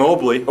Dave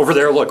Mobley over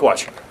there. Look,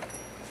 watch.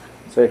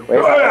 Say, wait.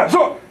 Oh, yeah.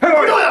 So,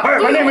 hello, hi,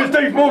 my name is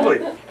Dave Mobley.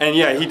 And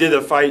yeah, he did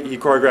the fight. He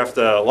choreographed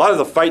a lot of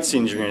the fight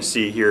scenes you're going to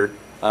see here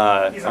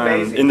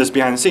in this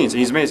behind the scenes.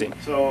 He's amazing.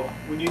 So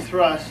when you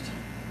thrust,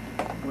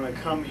 I'm going to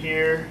come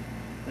here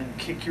and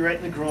kick you right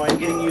in the groin,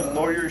 getting you to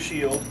lower your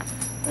shield,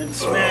 and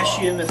smash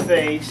you in the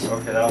face.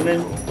 Okay, that was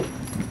and then cool.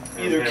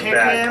 either kick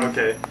back. him.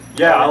 Okay.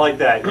 Yeah, I like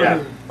that.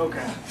 Yeah.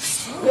 Okay.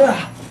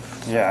 Yeah.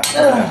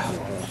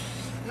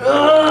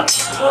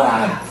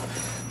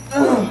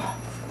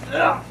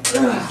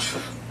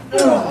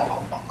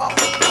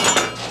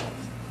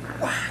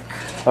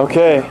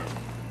 Okay.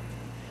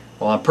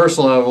 Well, on a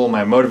personal level,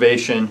 my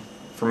motivation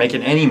for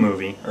making any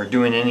movie or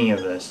doing any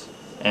of this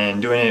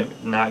and doing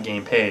it not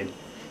getting paid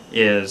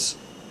is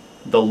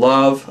the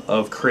love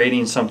of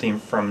creating something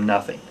from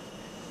nothing.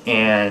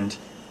 And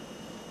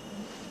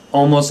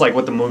almost like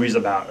what the movie's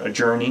about, a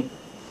journey,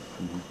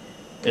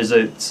 is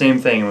the same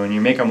thing. When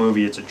you make a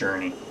movie, it's a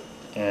journey.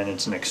 And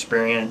it's an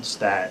experience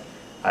that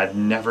I've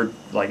never,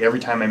 like every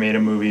time I made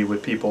a movie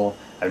with people,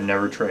 I've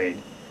never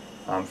traded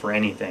for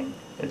anything.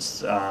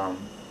 It's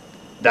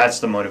that's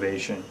the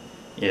motivation,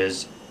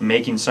 is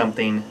making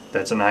something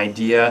that's an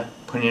idea,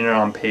 putting it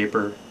on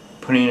paper,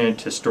 putting it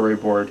to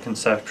storyboard,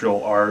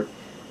 conceptual art,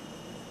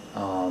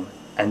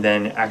 and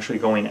then actually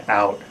going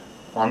out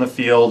on the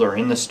field or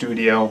in the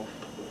studio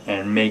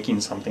and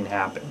making something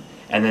happen.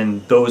 And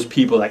then those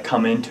people that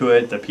come into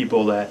it, the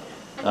people that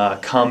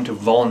come to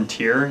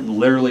volunteer,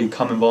 literally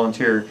come and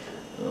volunteer,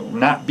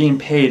 not being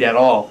paid at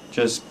all,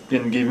 just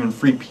been given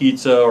free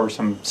pizza or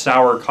some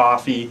sour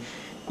coffee,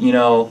 you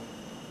know,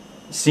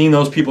 seeing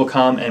those people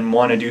come and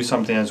want to do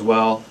something as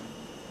well,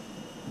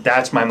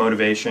 that's my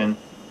motivation,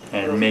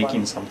 and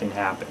making something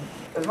happen.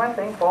 Is my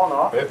thing falling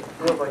off? It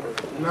feels like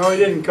it. No, he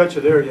didn't cut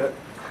you there yet.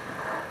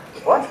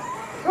 What?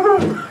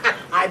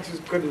 I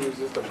just couldn't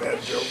resist a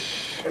bad joke.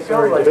 It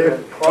feels like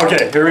it.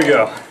 Okay, here we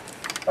go.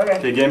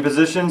 Okay. Get in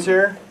positions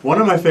here.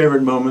 One of my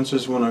favorite moments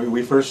is when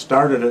we first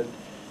started it,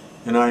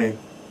 and I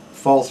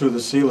fall through the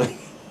ceiling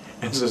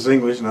as this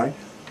English night.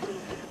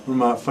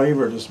 One of my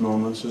favoriteest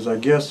moments is, I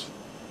guess,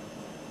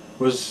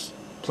 was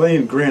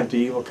playing Grant, the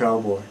evil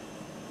cowboy,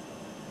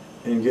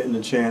 and getting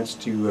the chance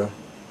to,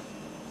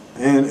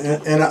 and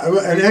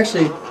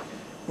actually,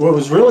 what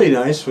was really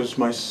nice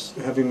was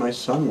having my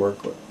son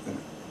work with it,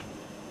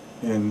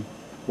 and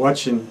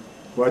watching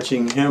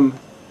watching him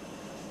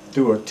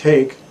do a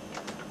take,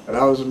 and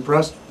I was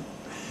impressed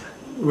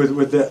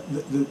with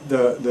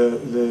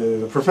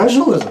the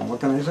professionalism. What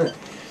can I say?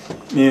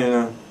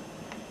 And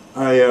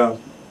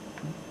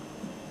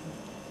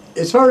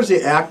as far as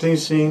the acting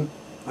scene,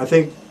 I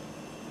think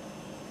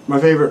my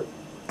favorite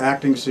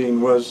acting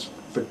scene was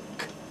the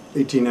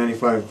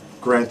 1895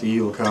 Grant the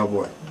Evil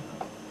Cowboy.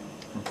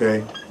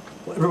 Okay,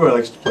 everybody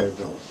likes to play a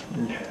villain.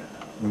 Yeah.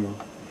 You know.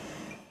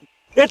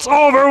 It's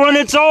over when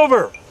it's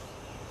over.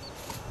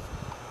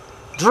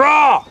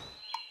 Draw.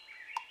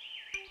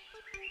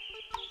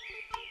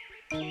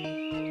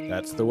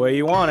 That's the way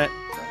you want it.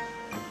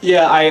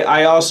 Yeah,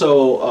 I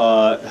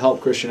also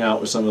helped Christian out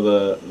with some of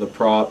the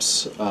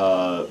props,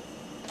 a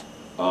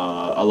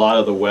lot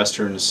of the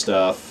Western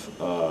stuff,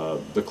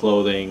 the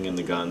clothing and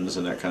the guns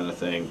and that kind of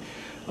thing.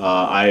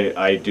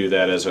 I do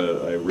that as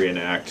a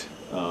reenact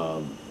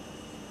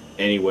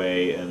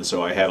anyway, and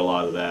so I had a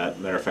lot of that.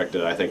 Matter of fact,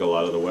 I think a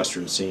lot of the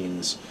Western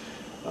scenes,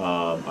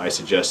 I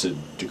suggested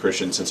to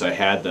Christian, since I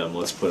had them,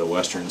 let's put a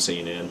Western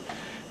scene in,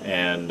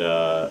 and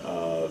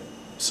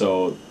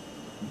so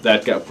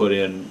that got put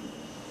in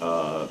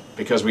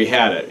because we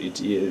had it.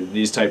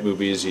 These type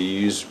movies, you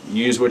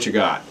use what you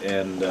got,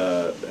 and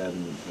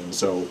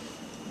so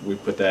we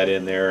put that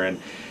in there,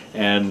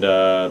 and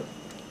a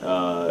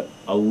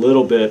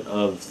little bit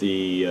of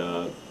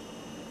the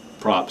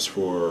props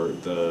for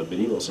the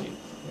medieval scene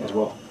as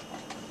well.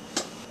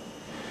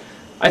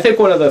 I think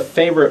one of the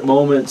favorite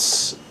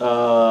moments,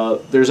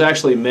 there's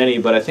actually many,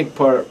 but I think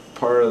part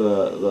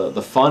of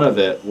the fun of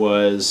it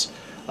was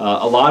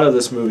a lot of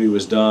this movie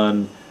was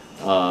done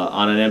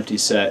on an empty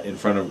set in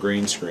front of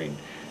green screen.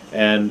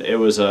 And it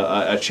was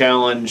a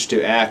challenge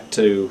to act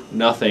to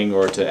nothing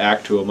or to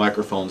act to a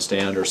microphone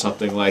stand or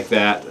something like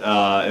that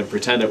and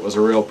pretend it was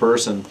a real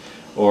person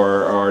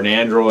or an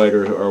android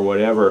or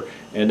whatever.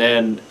 And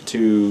then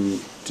to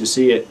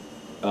see it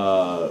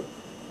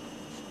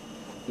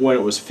when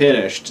it was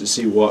finished, to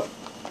see what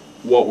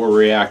we're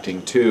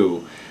reacting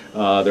to.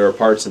 There are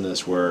parts in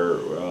this where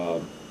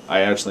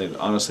I actually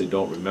honestly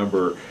don't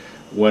remember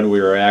when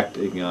we were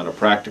acting on a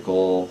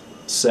practical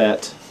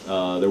set.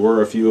 There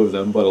were a few of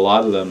them, but a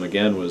lot of them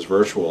again was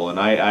virtual, and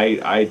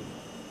I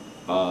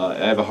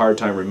have a hard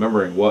time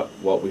remembering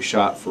what we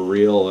shot for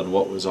real and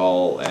what was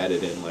all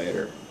added in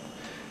later.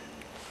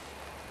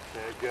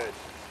 Okay, good.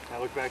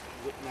 Now look back.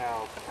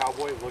 Now,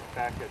 cowboy, look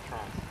back at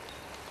Trump.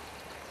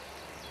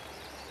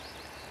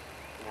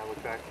 Now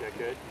look back. Yeah,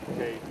 good.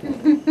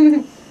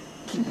 Okay.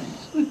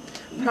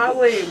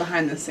 Probably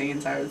behind the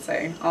scenes, I would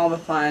say. All the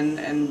fun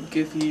and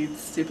goofy,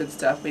 stupid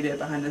stuff we did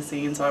behind the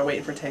scenes while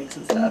waiting for takes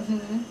and stuff.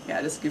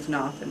 Yeah, just goofing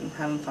off and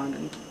having fun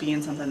and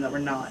being something that we're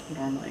not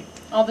normally.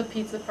 All the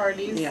pizza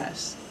parties.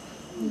 Yes.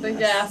 The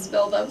gas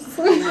buildups.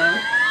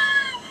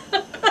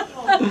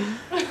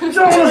 How'd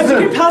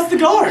you get past the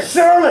guard?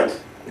 Shirley!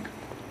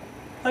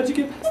 How'd you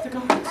get past the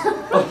guard?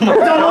 It's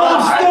a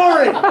long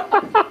story!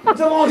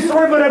 It's a long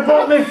story, but I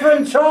brought my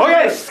friend Charlie.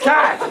 Okay,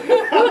 Scott!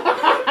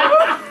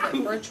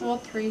 Virtual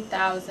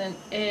 3000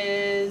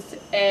 is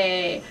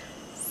a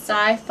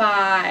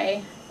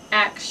sci-fi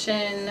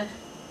action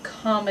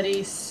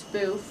comedy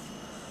spoof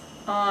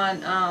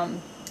on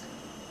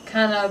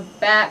kind of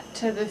Back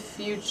to the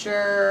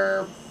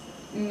Future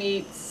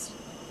meets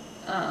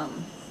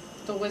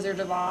The Wizard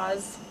of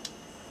Oz.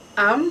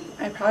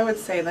 I probably would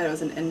say that it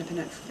was an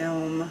independent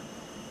film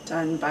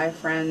done by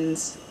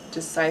friends,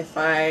 just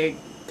sci-fi,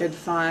 good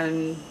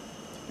fun,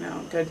 you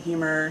know, good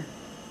humor.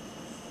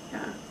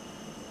 Yeah.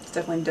 It's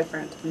definitely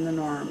different than the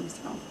norm,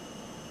 so.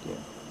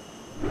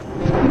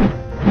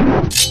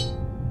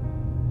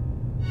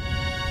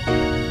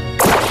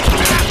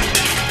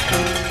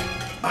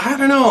 I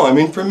don't know. I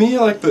mean, for me,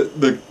 like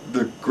the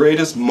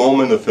greatest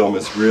moment of the film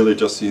is really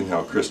just seeing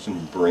how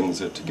Christian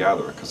brings it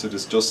together, because it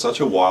is just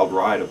such a wild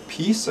ride of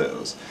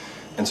pieces.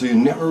 And so you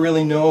never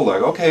really know,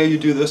 like, okay, you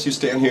do this, you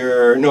stand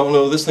here,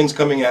 no, this thing's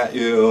coming at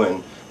you,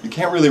 and you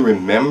can't really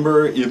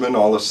remember even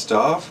all the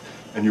stuff,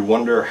 and you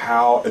wonder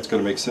how it's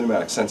going to make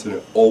cinematic sense, and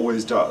it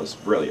always does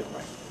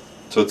brilliantly.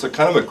 So it's a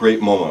kind of a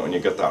great moment when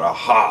you get that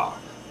aha,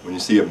 when you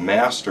see a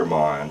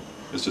mastermind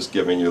is just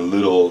giving you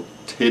little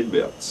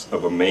tidbits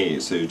of a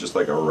maze, so you're just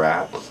like a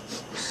rat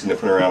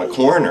sniffing around a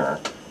corner,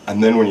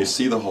 and then when you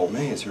see the whole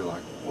maze, you're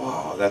like,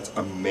 wow, that's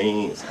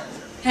amazing.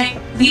 Hey,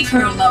 leave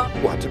her alone.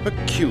 What a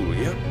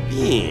peculiar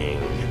being.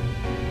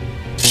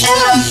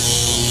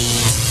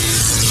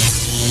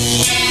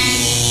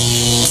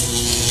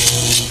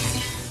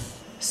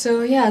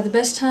 So yeah, the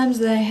best times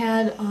that I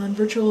had on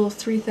Virtual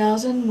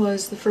 3000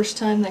 was the first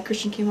time that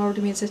Christian came over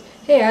to me and said,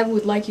 "Hey, I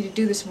would like you to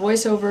do this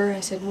voiceover."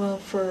 I said, "Well,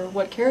 for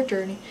what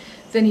character?" And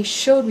then he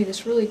showed me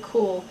this really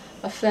cool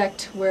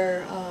effect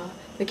where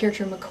the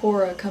character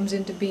Makora comes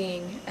into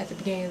being at the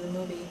beginning of the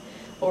movie,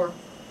 or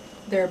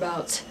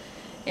thereabouts.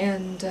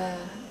 And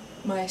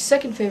my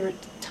second favorite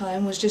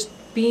time was just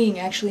being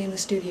actually in the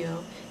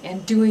studio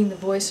and doing the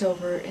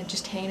voiceover and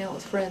just hanging out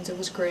with friends. It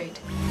was great.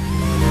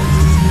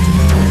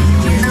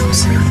 Here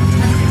goes.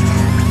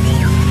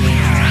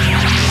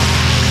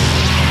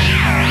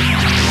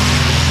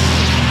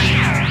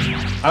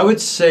 I would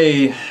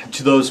say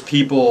to those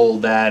people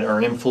that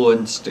are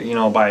influenced, you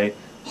know, by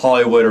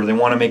Hollywood, or they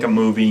want to make a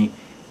movie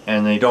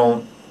and they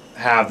don't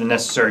have the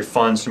necessary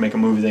funds to make a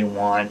movie they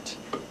want,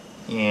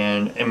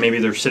 and maybe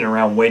they're sitting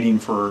around waiting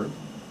to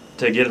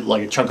get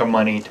like a chunk of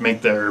money to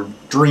make their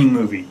dream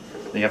movie.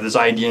 They have this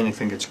idea and they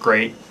think it's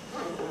great.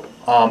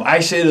 I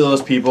say to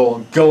those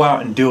people, go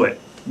out and do it.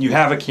 You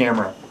have a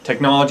camera.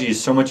 Technology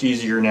is so much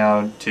easier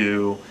now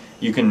you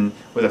can,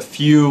 with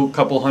a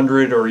couple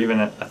hundred or even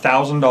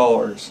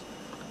 $1,000,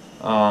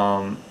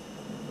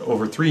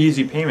 over 3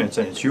 easy payments,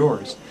 and it's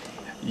yours.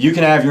 You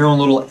can have your own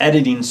little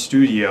editing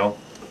studio,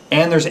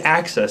 and there's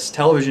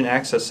television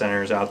access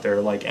centers out there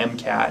like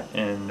MCAT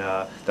and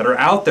that are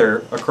out there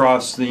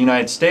across the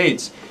United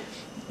States.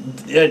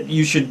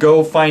 You should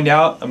go find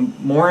out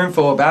more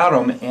info about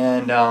them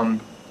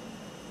and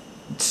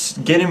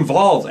get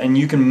involved, and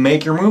you can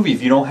make your movie.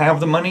 If you don't have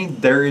the money,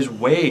 there is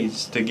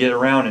ways to get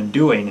around and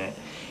doing it.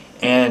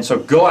 And so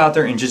go out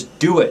there and just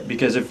do it,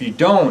 because if you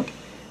don't,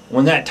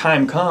 when that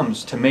time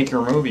comes to make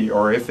your movie,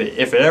 or if it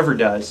ever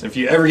does, if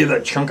you ever get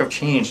that chunk of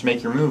change to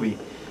make your movie,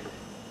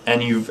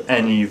 and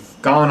you've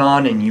gone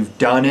on and you've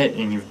done it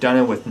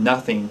with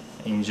nothing,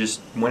 and you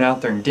just went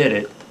out there and did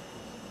it,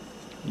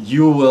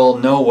 you will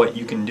know what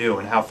you can do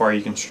and how far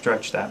you can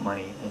stretch that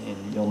money,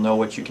 and you'll know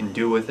what you can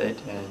do with it,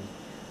 and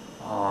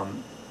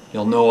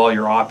you'll know all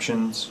your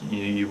options.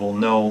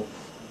 You'll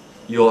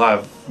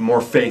have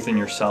more faith in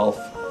yourself,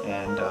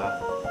 and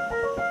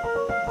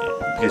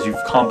because you've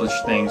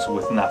accomplished things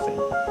with nothing.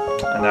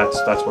 And that's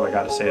what I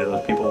got to say to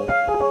those people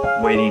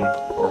waiting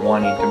or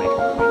wanting to make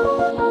a movie.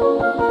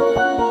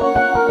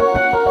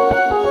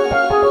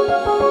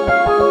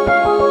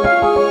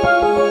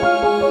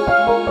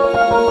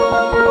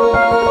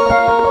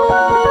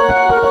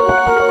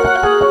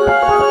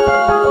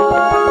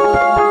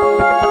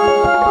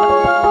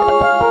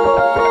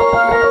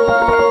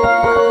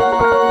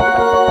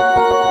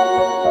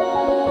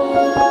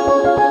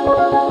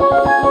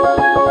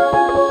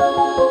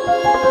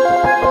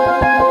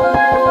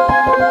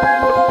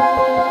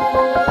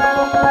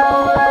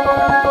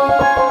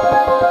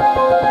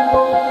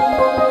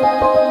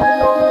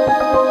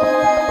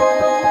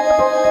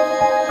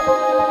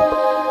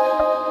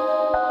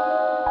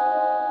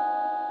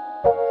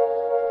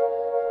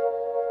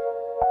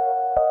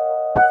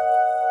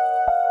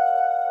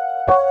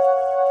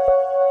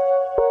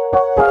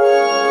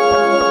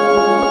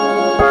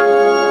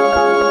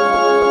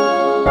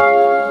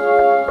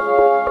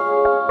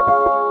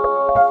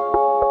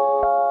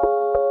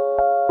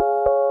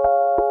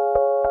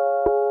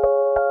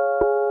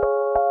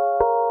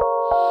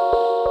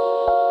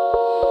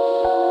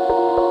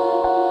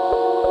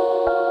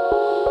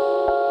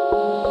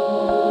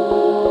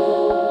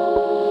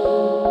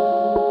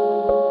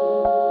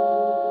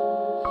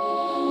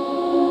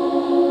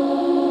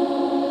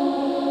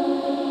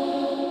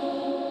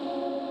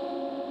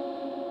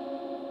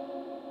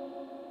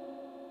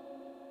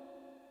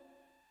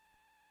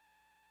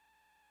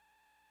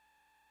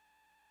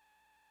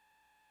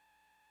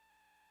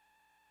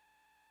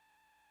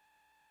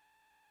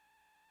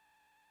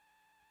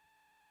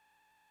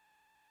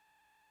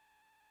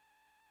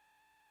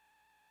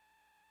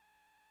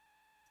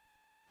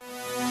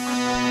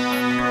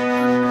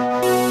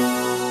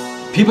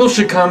 People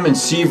should come and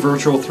see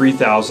Virtual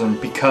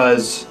 3000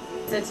 because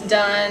it's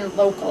done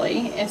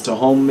locally. It's a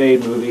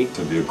homemade movie.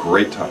 It'd be a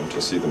great time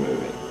to see the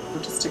movie.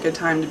 Just a good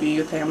time to be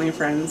with family and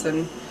friends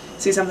and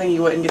see something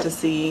you wouldn't get to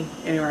see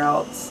anywhere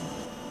else.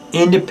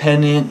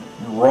 Independent,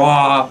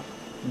 raw,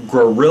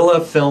 guerrilla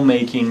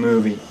filmmaking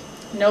movie.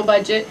 No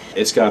budget.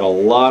 It's got a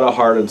lot of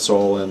heart and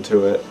soul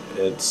into it.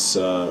 It's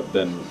a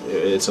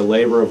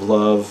labor of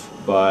love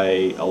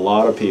by a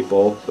lot of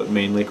people, but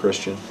mainly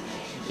Christian.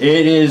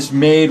 It is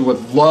made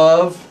with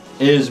love.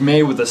 It is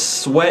made with the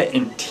sweat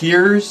and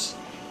tears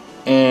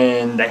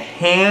and the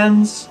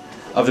hands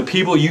of the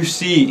people you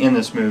see in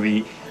this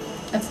movie.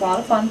 It's a lot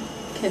of fun.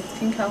 Kids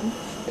can come.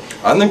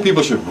 I think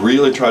people should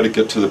really try to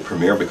get to the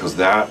premiere, because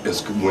that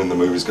is when the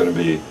movie's going to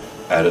be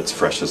at its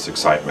freshest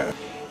excitement.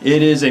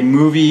 It is a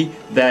movie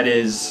that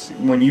is,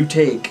 when you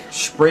take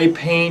spray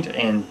paint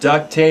and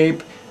duct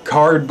tape,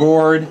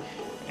 cardboard,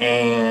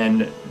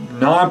 and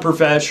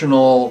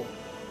non-professional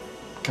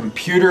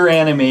computer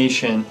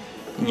animation,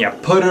 and you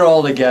put it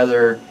all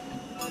together,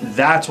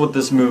 that's what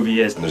this movie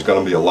is. And there's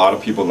going to be a lot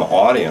of people in the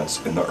audience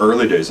in the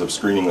early days of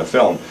screening the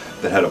film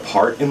that had a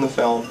part in the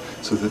film,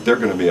 so that they're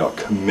going to be a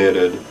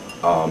committed,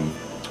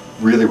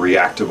 really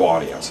reactive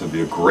audience. It'd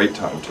be a great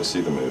time to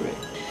see the movie.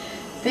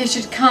 They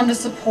should come to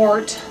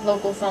support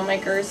local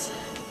filmmakers.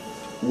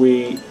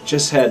 We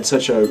just had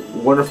such a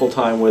wonderful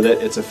time with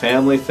it. It's a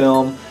family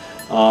film,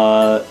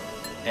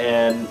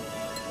 and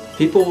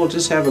people will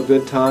just have a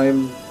good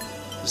time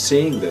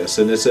seeing this,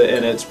 and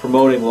it's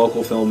promoting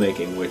local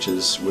filmmaking, which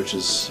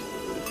is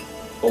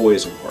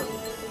always important.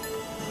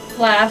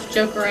 Laugh,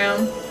 joke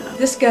around.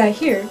 This guy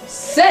here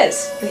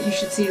says that you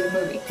should see the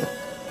movie.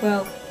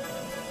 Well,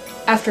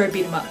 after I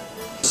beat him up.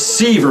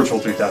 See Virtual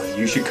 3000.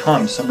 You should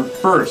come December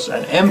 1st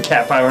at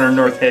MCAT 500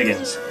 North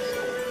Higgins.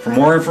 For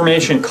more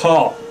information,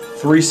 call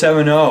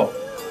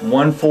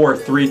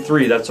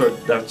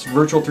 370-1433. That's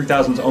Virtual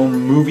 3000's own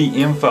movie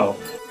info.